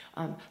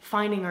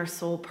finding our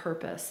soul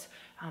purpose,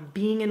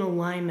 being in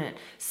alignment,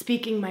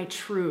 speaking my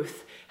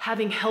truth,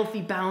 having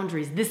healthy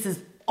boundaries, this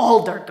is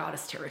all dark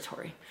goddess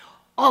territory.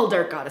 All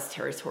dark goddess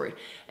territory.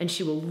 And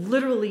she will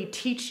literally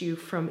teach you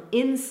from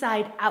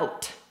inside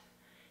out.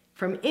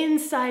 From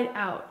inside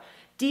out.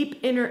 Deep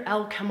inner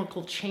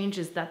alchemical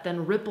changes that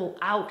then ripple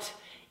out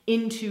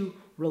into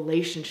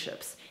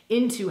relationships,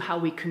 into how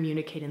we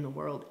communicate in the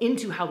world,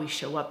 into how we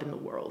show up in the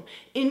world,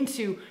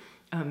 into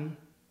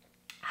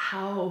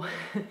how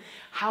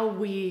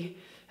we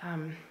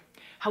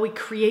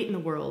create in the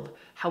world,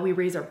 how we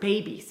raise our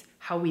babies,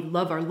 how we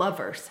love our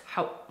lovers,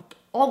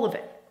 all of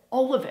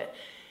it.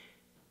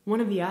 One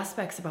of the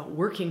aspects about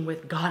working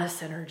with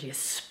goddess energy,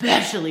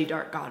 especially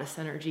dark goddess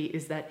energy,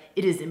 is that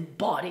it is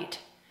embodied.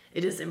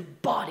 It is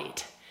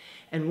embodied.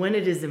 And when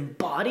it is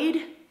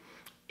embodied,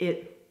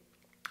 it's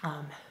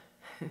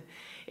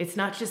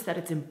not just that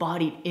it's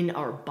embodied in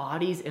our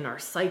bodies, in our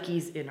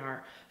psyches, in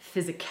our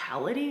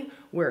physicality,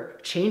 where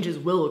changes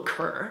will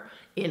occur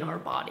in our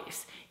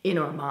bodies, in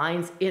our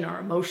minds, in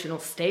our emotional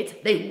states.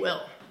 They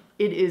will.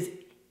 It is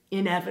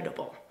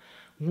inevitable.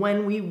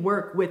 When we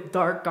work with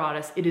dark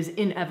goddess, it is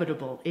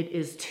inevitable. It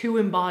is too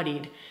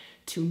embodied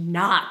to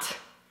not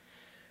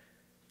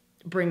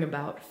bring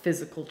about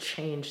physical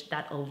change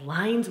that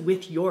aligns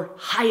with your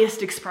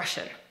highest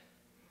expression.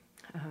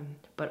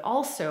 But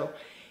also,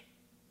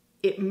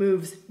 it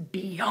moves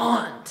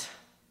beyond.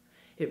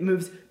 It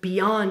moves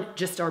beyond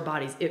just our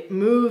bodies. It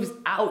moves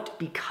out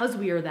because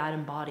we are that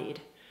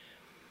embodied.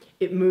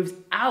 It moves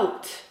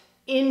out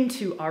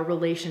into our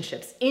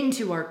relationships,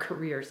 into our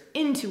careers,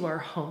 into our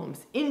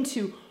homes,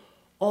 into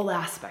all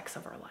aspects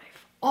of our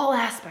life. All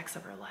aspects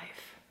of our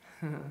life.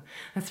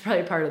 That's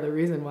probably part of the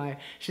reason why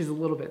she's a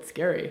little bit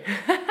scary.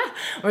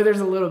 Or there's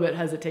a little bit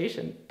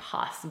hesitation,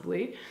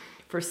 possibly,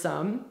 for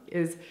some,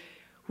 is,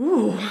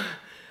 ooh,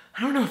 I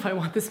don't know if I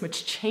want this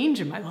much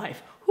change in my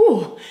life.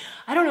 Ooh,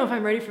 I don't know if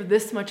I'm ready for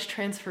this much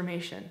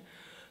transformation.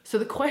 So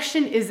the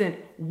question isn't,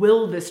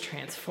 will this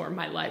transform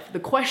my life? The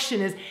question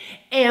is,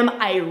 am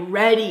I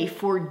ready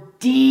for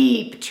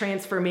deep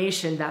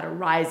transformation that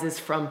arises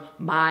from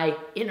my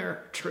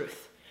inner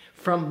truth,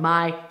 from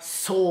my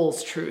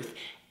soul's truth?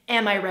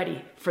 Am I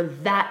ready for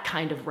that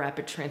kind of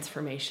rapid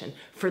transformation,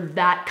 for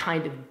that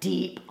kind of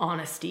deep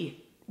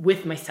honesty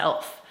with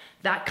myself,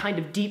 that kind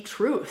of deep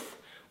truth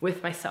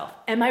with myself?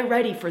 Am I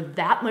ready for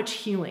that much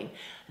healing,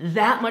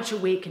 that much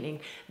awakening,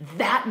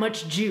 that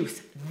much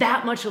juice,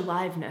 that much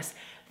aliveness,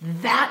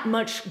 that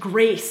much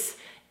grace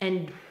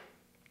and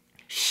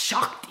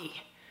Shakti,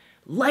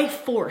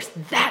 life force,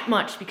 that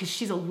much, because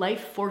she's a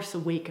life force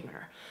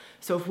awakener.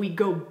 So if we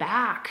go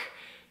back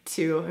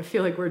to, I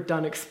feel like we're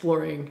done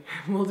exploring,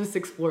 we'll just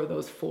explore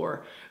those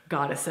 4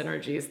 goddess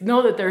energies.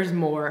 Know that there's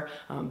more,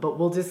 but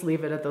we'll just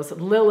leave it at those.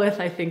 Lilith,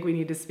 I think we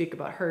need to speak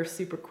about her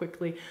super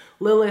quickly.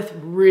 Lilith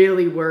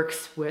really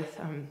works with,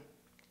 I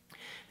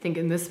think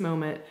in this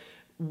moment,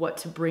 what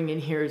to bring in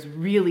here is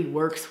really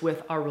works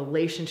with our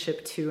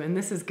relationship to, and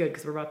this is good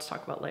because we're about to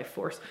talk about life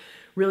force,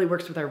 really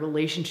works with our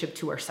relationship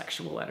to our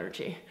sexual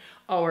energy,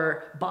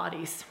 our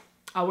bodies,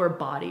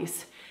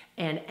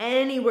 and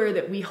anywhere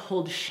that we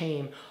hold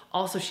shame.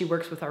 Also, she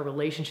works with our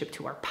relationship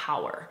to our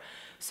power.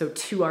 So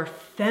to our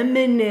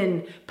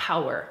feminine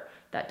power.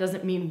 That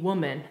doesn't mean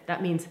woman,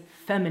 that means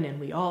feminine.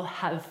 We all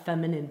have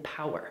feminine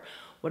power.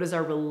 What is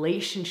our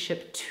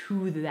relationship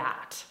to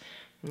that?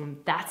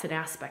 That's an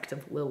aspect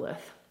of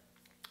Lilith.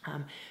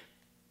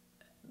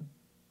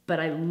 But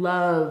I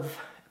love,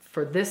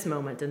 for this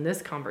moment in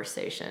this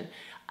conversation,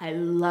 I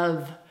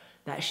love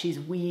that she's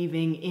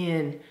weaving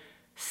in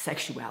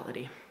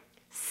sexuality,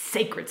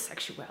 sacred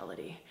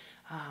sexuality,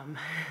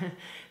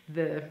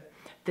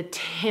 the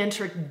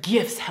tantric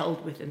gifts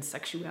held within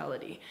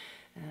sexuality.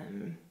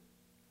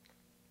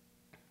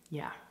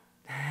 Yeah.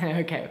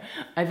 Okay.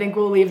 I think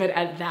we'll leave it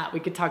at that. We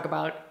could talk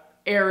about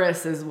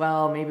Eris as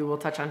well. Maybe we'll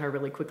touch on her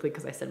really quickly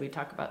because I said we'd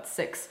talk about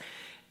 6.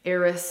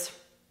 Eris.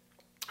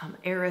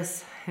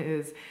 Eris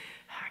is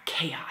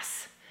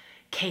chaos.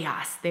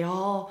 Chaos. They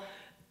all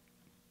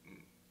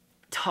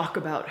talk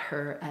about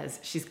her as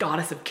she's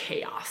goddess of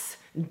chaos,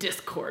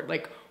 discord.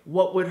 Like,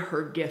 what would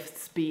her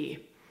gifts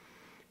be?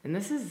 And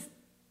this is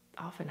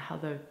often how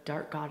the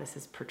dark goddess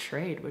is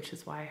portrayed, which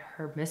is why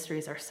her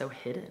mysteries are so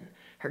hidden.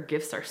 Her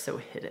gifts are so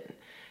hidden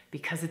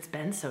because it's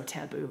been so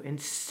taboo in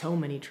so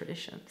many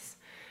traditions.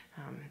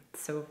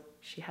 So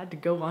she had to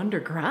go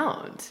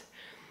underground.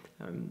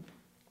 But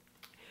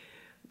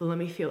let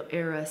me feel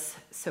Eris.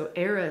 So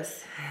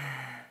Eris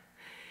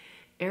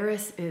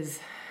is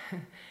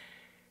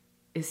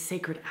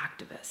sacred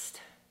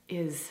activist,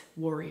 is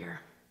warrior.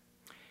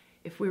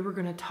 If we were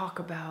going to talk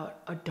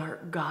about a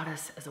dark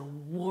goddess as a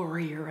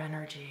warrior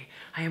energy,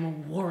 I am a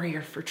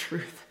warrior for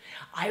truth.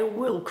 I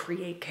will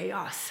create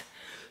chaos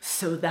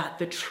so that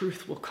the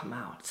truth will come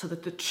out, so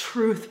that the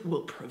truth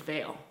will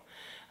prevail.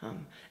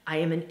 I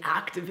am an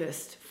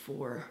activist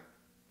for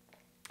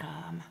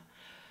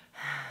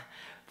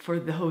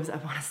those, I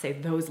want to say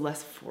those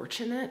less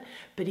fortunate,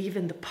 but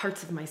even the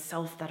parts of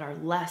myself that are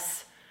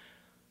less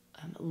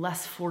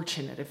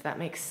fortunate, if that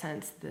makes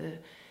sense.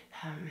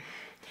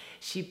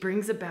 She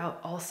brings about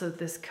also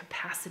this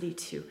capacity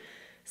to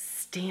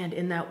stand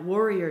in that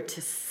warrior,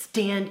 to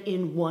stand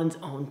in one's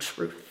own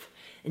truth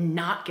and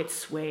not get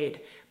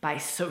swayed by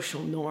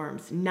social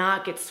norms,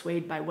 not get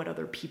swayed by what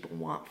other people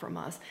want from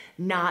us,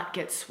 not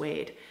get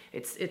swayed.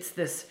 It's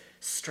this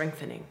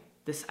strengthening.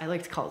 This, I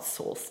like to call it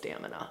soul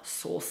stamina.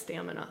 Soul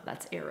stamina,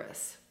 that's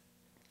Eris.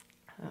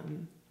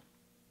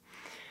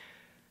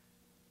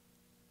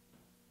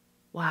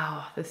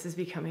 Wow, this is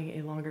becoming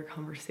a longer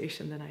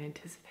conversation than I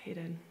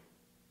anticipated.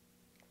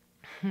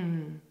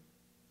 Let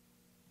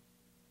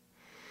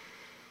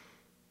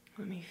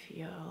me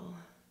feel.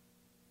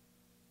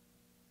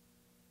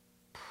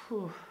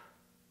 Whew.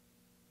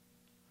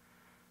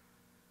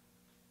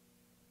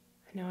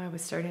 I know I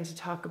was starting to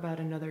talk about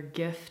another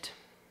gift.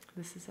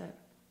 This is it.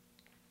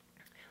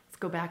 Let's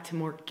go back to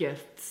more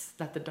gifts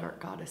that the dark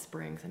goddess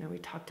brings. I know we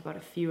talked about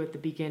a few at the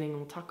beginning.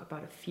 We'll talk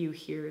about a few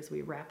here as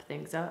we wrap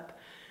things up.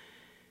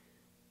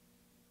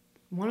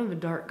 One of the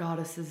dark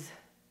goddess's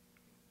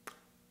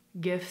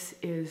gifts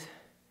is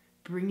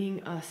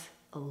bringing us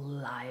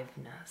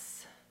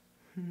aliveness.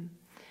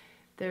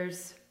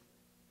 There's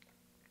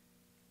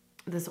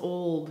this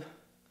old,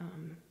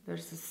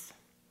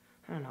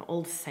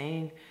 old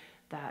saying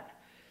that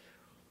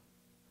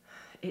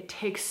it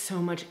takes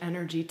so much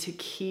energy to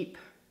keep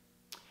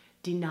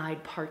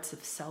denied parts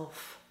of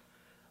self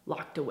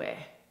locked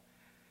away.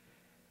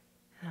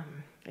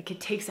 Like,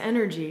 it takes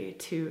energy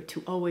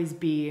to always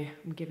be,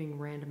 I'm giving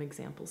random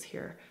examples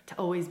here, to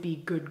always be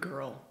good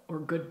girl or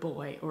good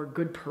boy or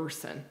good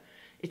person.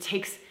 It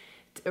takes,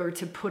 or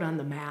to put on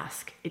the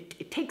mask.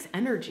 It takes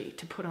energy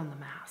to put on the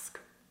mask.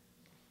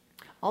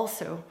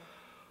 Also,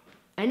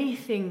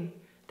 anything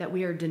that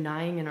we are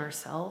denying in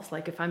ourselves,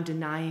 like if I'm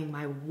denying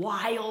my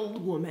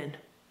wild woman,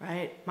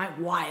 right? My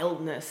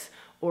wildness,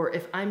 or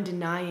if I'm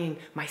denying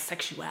my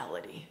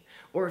sexuality,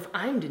 or if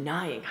I'm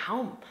denying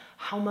how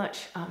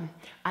much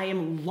I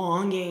am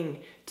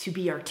longing to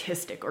be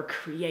artistic or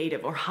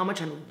creative, or how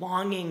much I'm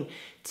longing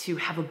to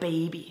have a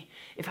baby,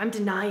 if I'm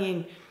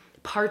denying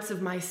parts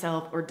of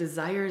myself or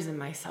desires in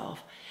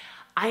myself,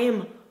 I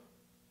am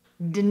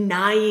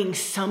denying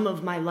some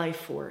of my life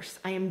force.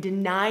 I am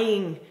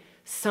denying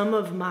some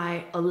of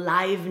my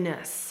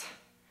aliveness.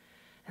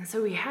 And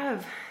so we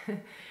have,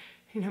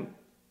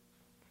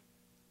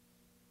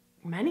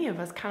 many of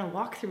us kind of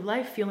walk through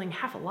life feeling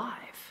half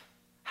alive,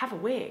 half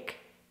awake.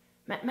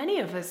 Many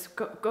of us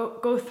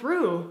go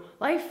through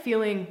life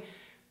feeling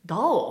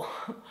dull,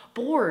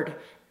 bored,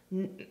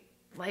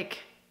 like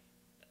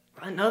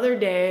another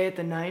day at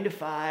the 9 to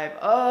 5.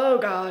 Oh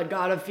God,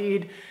 gotta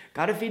feed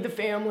the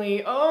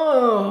family.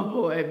 Oh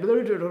boy.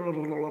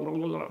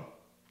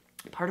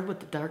 Part of what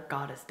the dark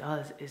goddess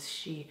does is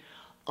she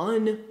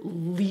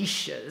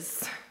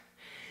unleashes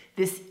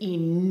this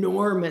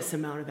enormous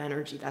amount of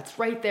energy that's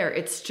right there.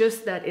 It's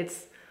just that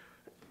it's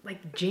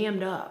like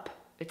jammed up.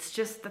 It's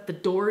just that the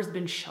door's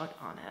been shut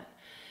on it.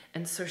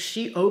 And so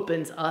she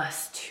opens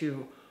us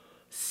to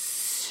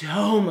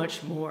so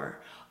much more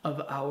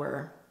of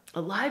our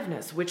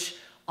aliveness, which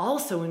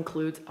also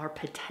includes our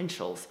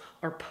potentials,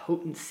 our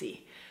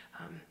potency,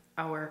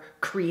 our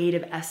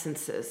creative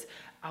essences,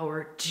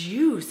 our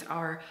juice,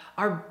 our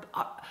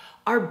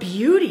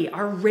beauty,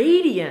 our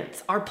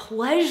radiance, our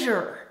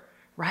pleasure,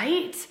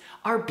 right?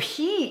 Our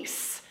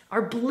peace,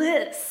 our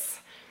bliss.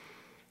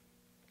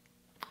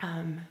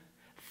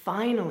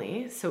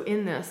 Finally, so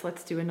in this,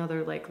 let's do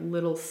another like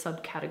little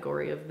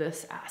subcategory of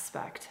this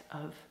aspect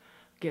of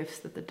gifts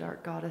that the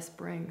dark goddess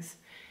brings,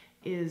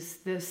 is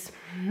this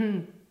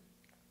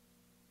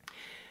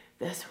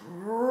this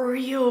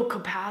real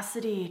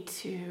capacity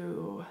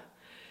to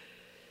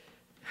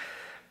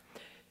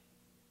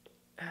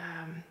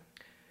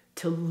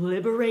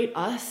liberate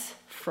us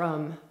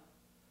from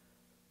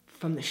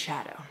the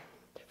shadow,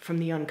 from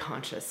the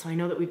unconscious. So I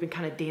know that we've been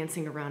kind of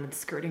dancing around and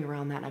skirting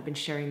around that, and I've been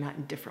sharing that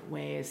in different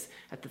ways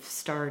at the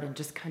start and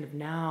just kind of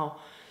now.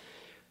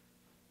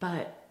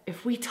 But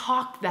if we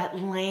talk that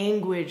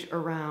language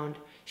around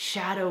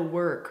shadow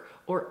work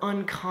or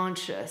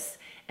unconscious,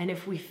 and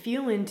if we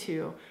feel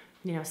into,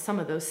 some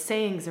of those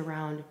sayings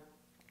around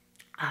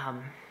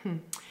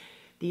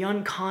the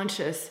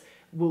unconscious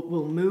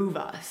will move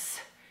us,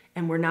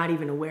 and we're not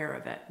even aware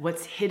of it.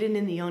 What's hidden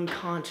in the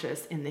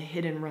unconscious, in the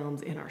hidden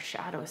realms, in our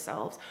shadow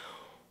selves,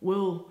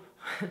 will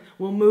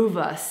move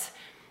us,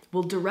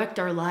 will direct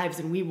our lives,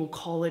 and we will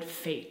call it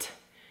fate,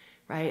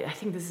 right? I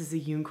think this is a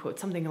Jung quote,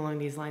 something along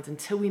these lines.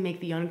 Until we make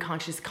the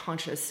unconscious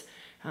conscious,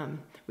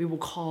 we will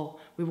call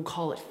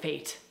it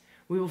fate.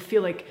 We will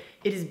feel like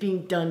it is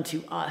being done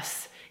to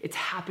us. It's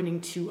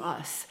happening to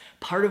us.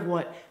 Part of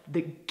what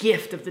the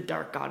gift of the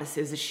dark goddess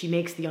is she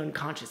makes the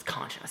unconscious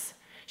conscious.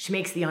 She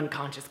makes the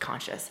unconscious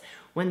conscious.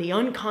 When the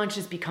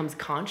unconscious becomes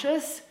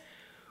conscious,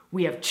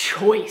 we have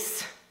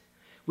choice.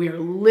 We are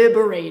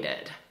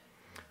liberated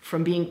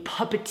from being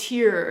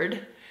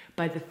puppeteered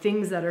by the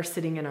things that are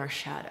sitting in our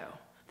shadow.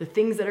 The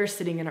things that are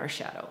sitting in our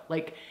shadow.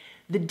 Like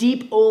the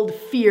deep old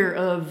fear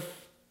of,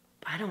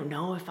 I don't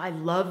know, if I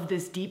love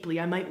this deeply,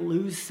 I might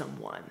lose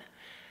someone.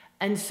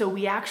 And so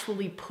we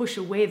actually push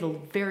away the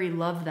very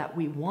love that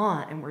we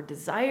want and we're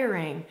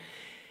desiring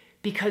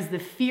because the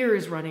fear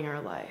is running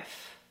our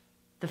life.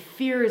 The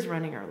fear is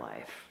running our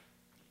life.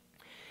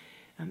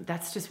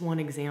 That's just one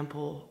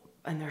example,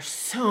 and there's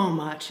so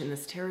much in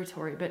this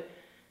territory, but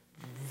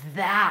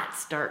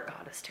that's dark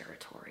goddess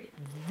territory.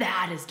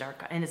 That is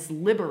dark, and it's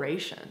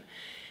liberation.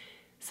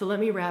 So let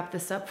me wrap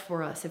this up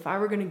for us. If I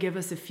were going to give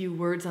us a few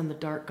words on the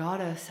dark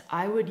goddess,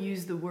 I would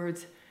use the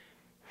words,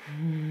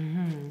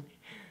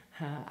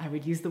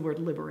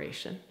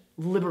 liberation.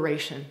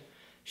 Liberation.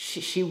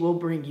 She will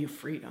bring you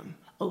freedom,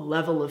 a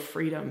level of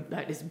freedom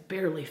that is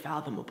barely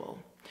fathomable.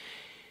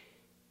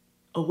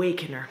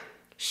 Awakener.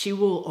 She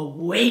will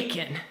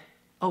awaken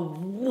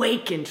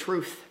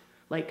truth,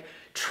 like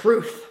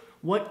truth,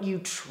 what you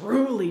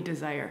truly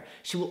desire.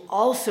 She will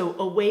also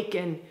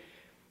awaken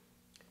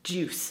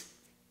juice,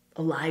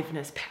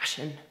 aliveness,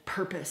 passion,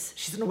 purpose.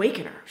 She's an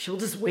awakener. She will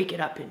just wake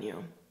it up in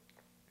you.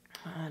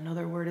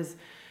 Another word is,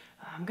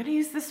 I'm going to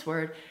use this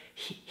word,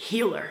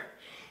 healer.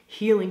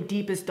 Healing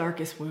deepest,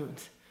 darkest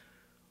wounds,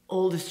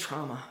 oldest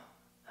trauma,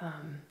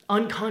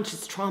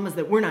 unconscious traumas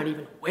that we're not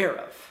even aware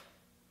of.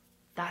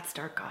 That's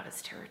dark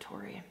goddess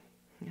territory.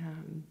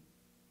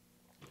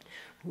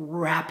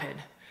 Rapid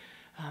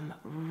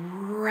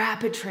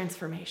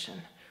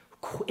transformation.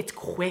 It's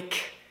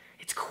quick.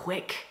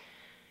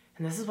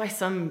 And this is why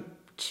some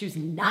choose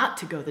not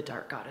to go the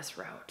dark goddess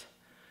route,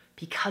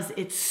 because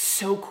it's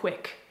so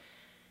quick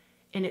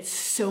and it's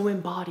so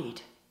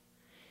embodied.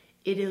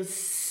 It is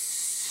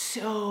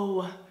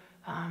so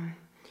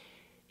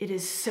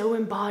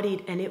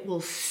embodied, and it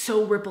will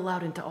so ripple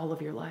out into all of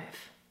your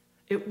life.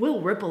 It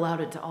will ripple out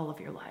into all of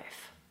your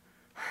life.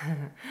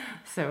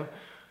 So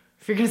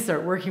if you're going to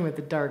start working with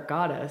the dark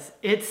goddess,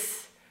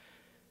 it's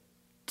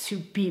to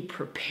be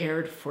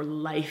prepared for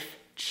life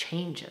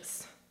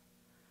changes.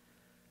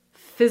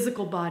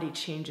 Physical body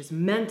changes,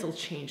 mental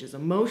changes,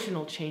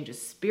 emotional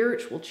changes,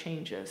 spiritual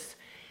changes,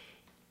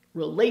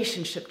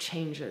 relationship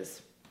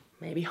changes,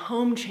 maybe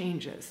home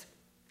changes.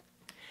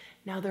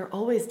 Now they're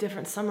always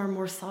different. Some are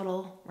more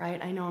subtle,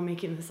 right? I know I'm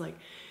making this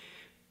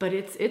but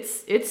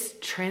it's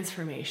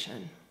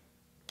transformation.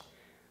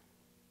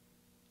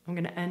 I'm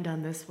going to end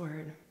on this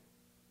word.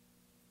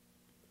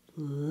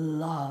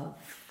 Love.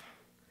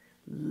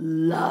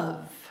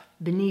 Love.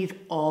 Beneath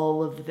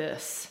all of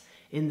this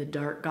in the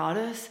Dark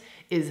Goddess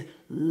is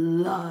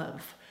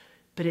love.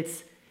 But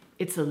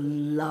it's a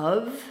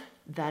love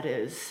that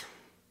is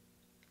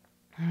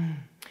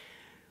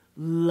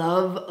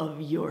love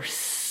of your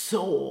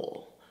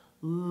soul,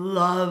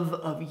 love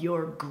of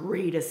your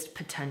greatest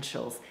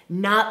potentials,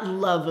 not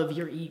love of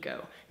your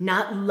ego,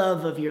 not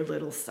love of your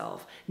little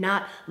self,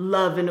 not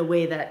love in a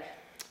way that,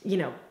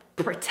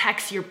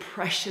 protects your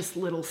precious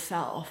little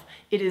self.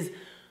 It is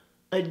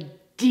a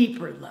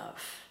deeper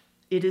love.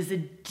 It is a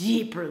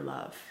deeper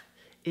love.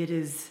 It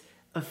is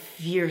a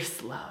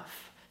fierce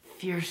love.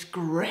 Fierce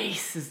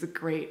grace is a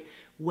great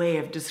way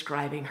of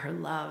describing her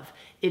love.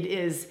 It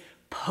is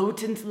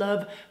potent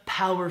love,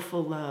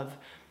 powerful love,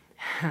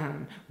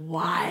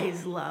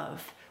 wise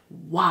love,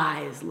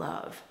 wise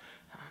love.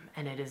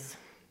 And it is,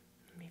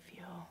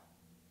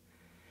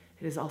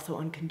 it is also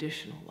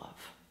unconditional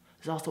love.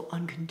 It's also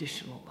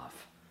unconditional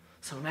love.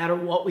 So no matter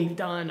what we've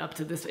done up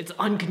to this, it's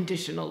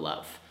unconditional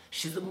love.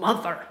 She's a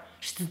mother.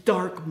 She's the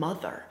dark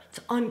mother. It's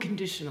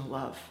unconditional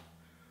love.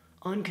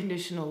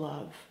 Unconditional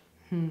love.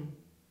 Whew.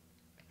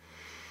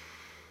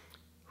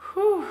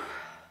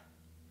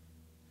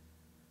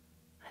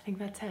 I think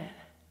that's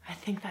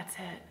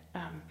it.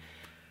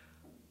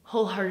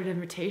 Wholehearted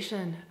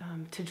invitation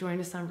to join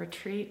us on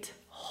retreat.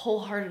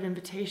 Wholehearted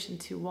invitation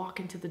to walk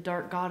into the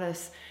Dark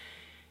Goddess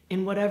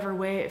in whatever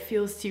way it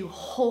feels to you.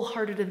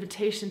 Wholehearted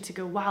invitation to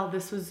go, wow,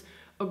 this was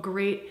a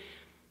great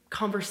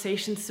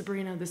conversation,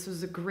 Sabrina. This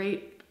was a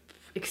great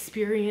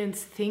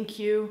experience. Thank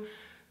you.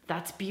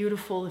 That's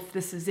beautiful. If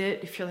this is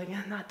it, if you're like,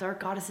 that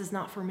Dark Goddess is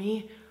not for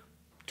me,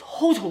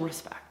 total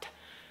respect.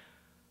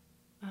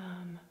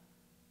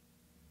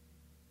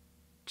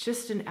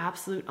 Just an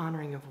absolute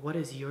honoring of what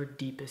is your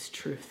deepest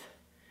truth.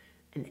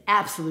 An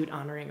absolute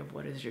honoring of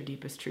what is your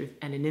deepest truth,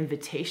 and an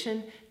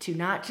invitation to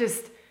not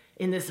just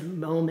in this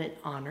moment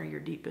honor your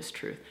deepest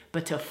truth,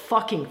 but to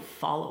fucking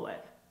follow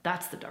it.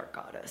 That's the Dark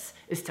Goddess,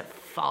 is to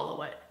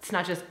follow it. It's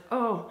not just,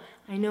 oh,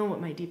 I know what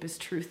my deepest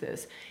truth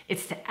is.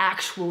 It's to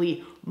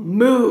actually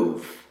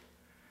move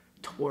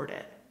toward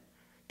it,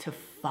 to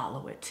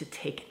follow it, to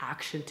take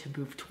action, to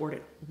move toward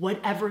it,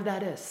 whatever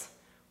that is,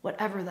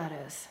 whatever that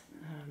is.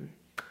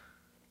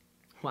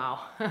 Wow.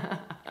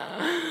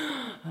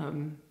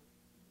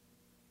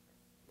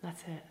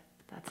 That's it.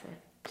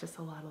 Just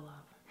a lot of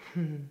love.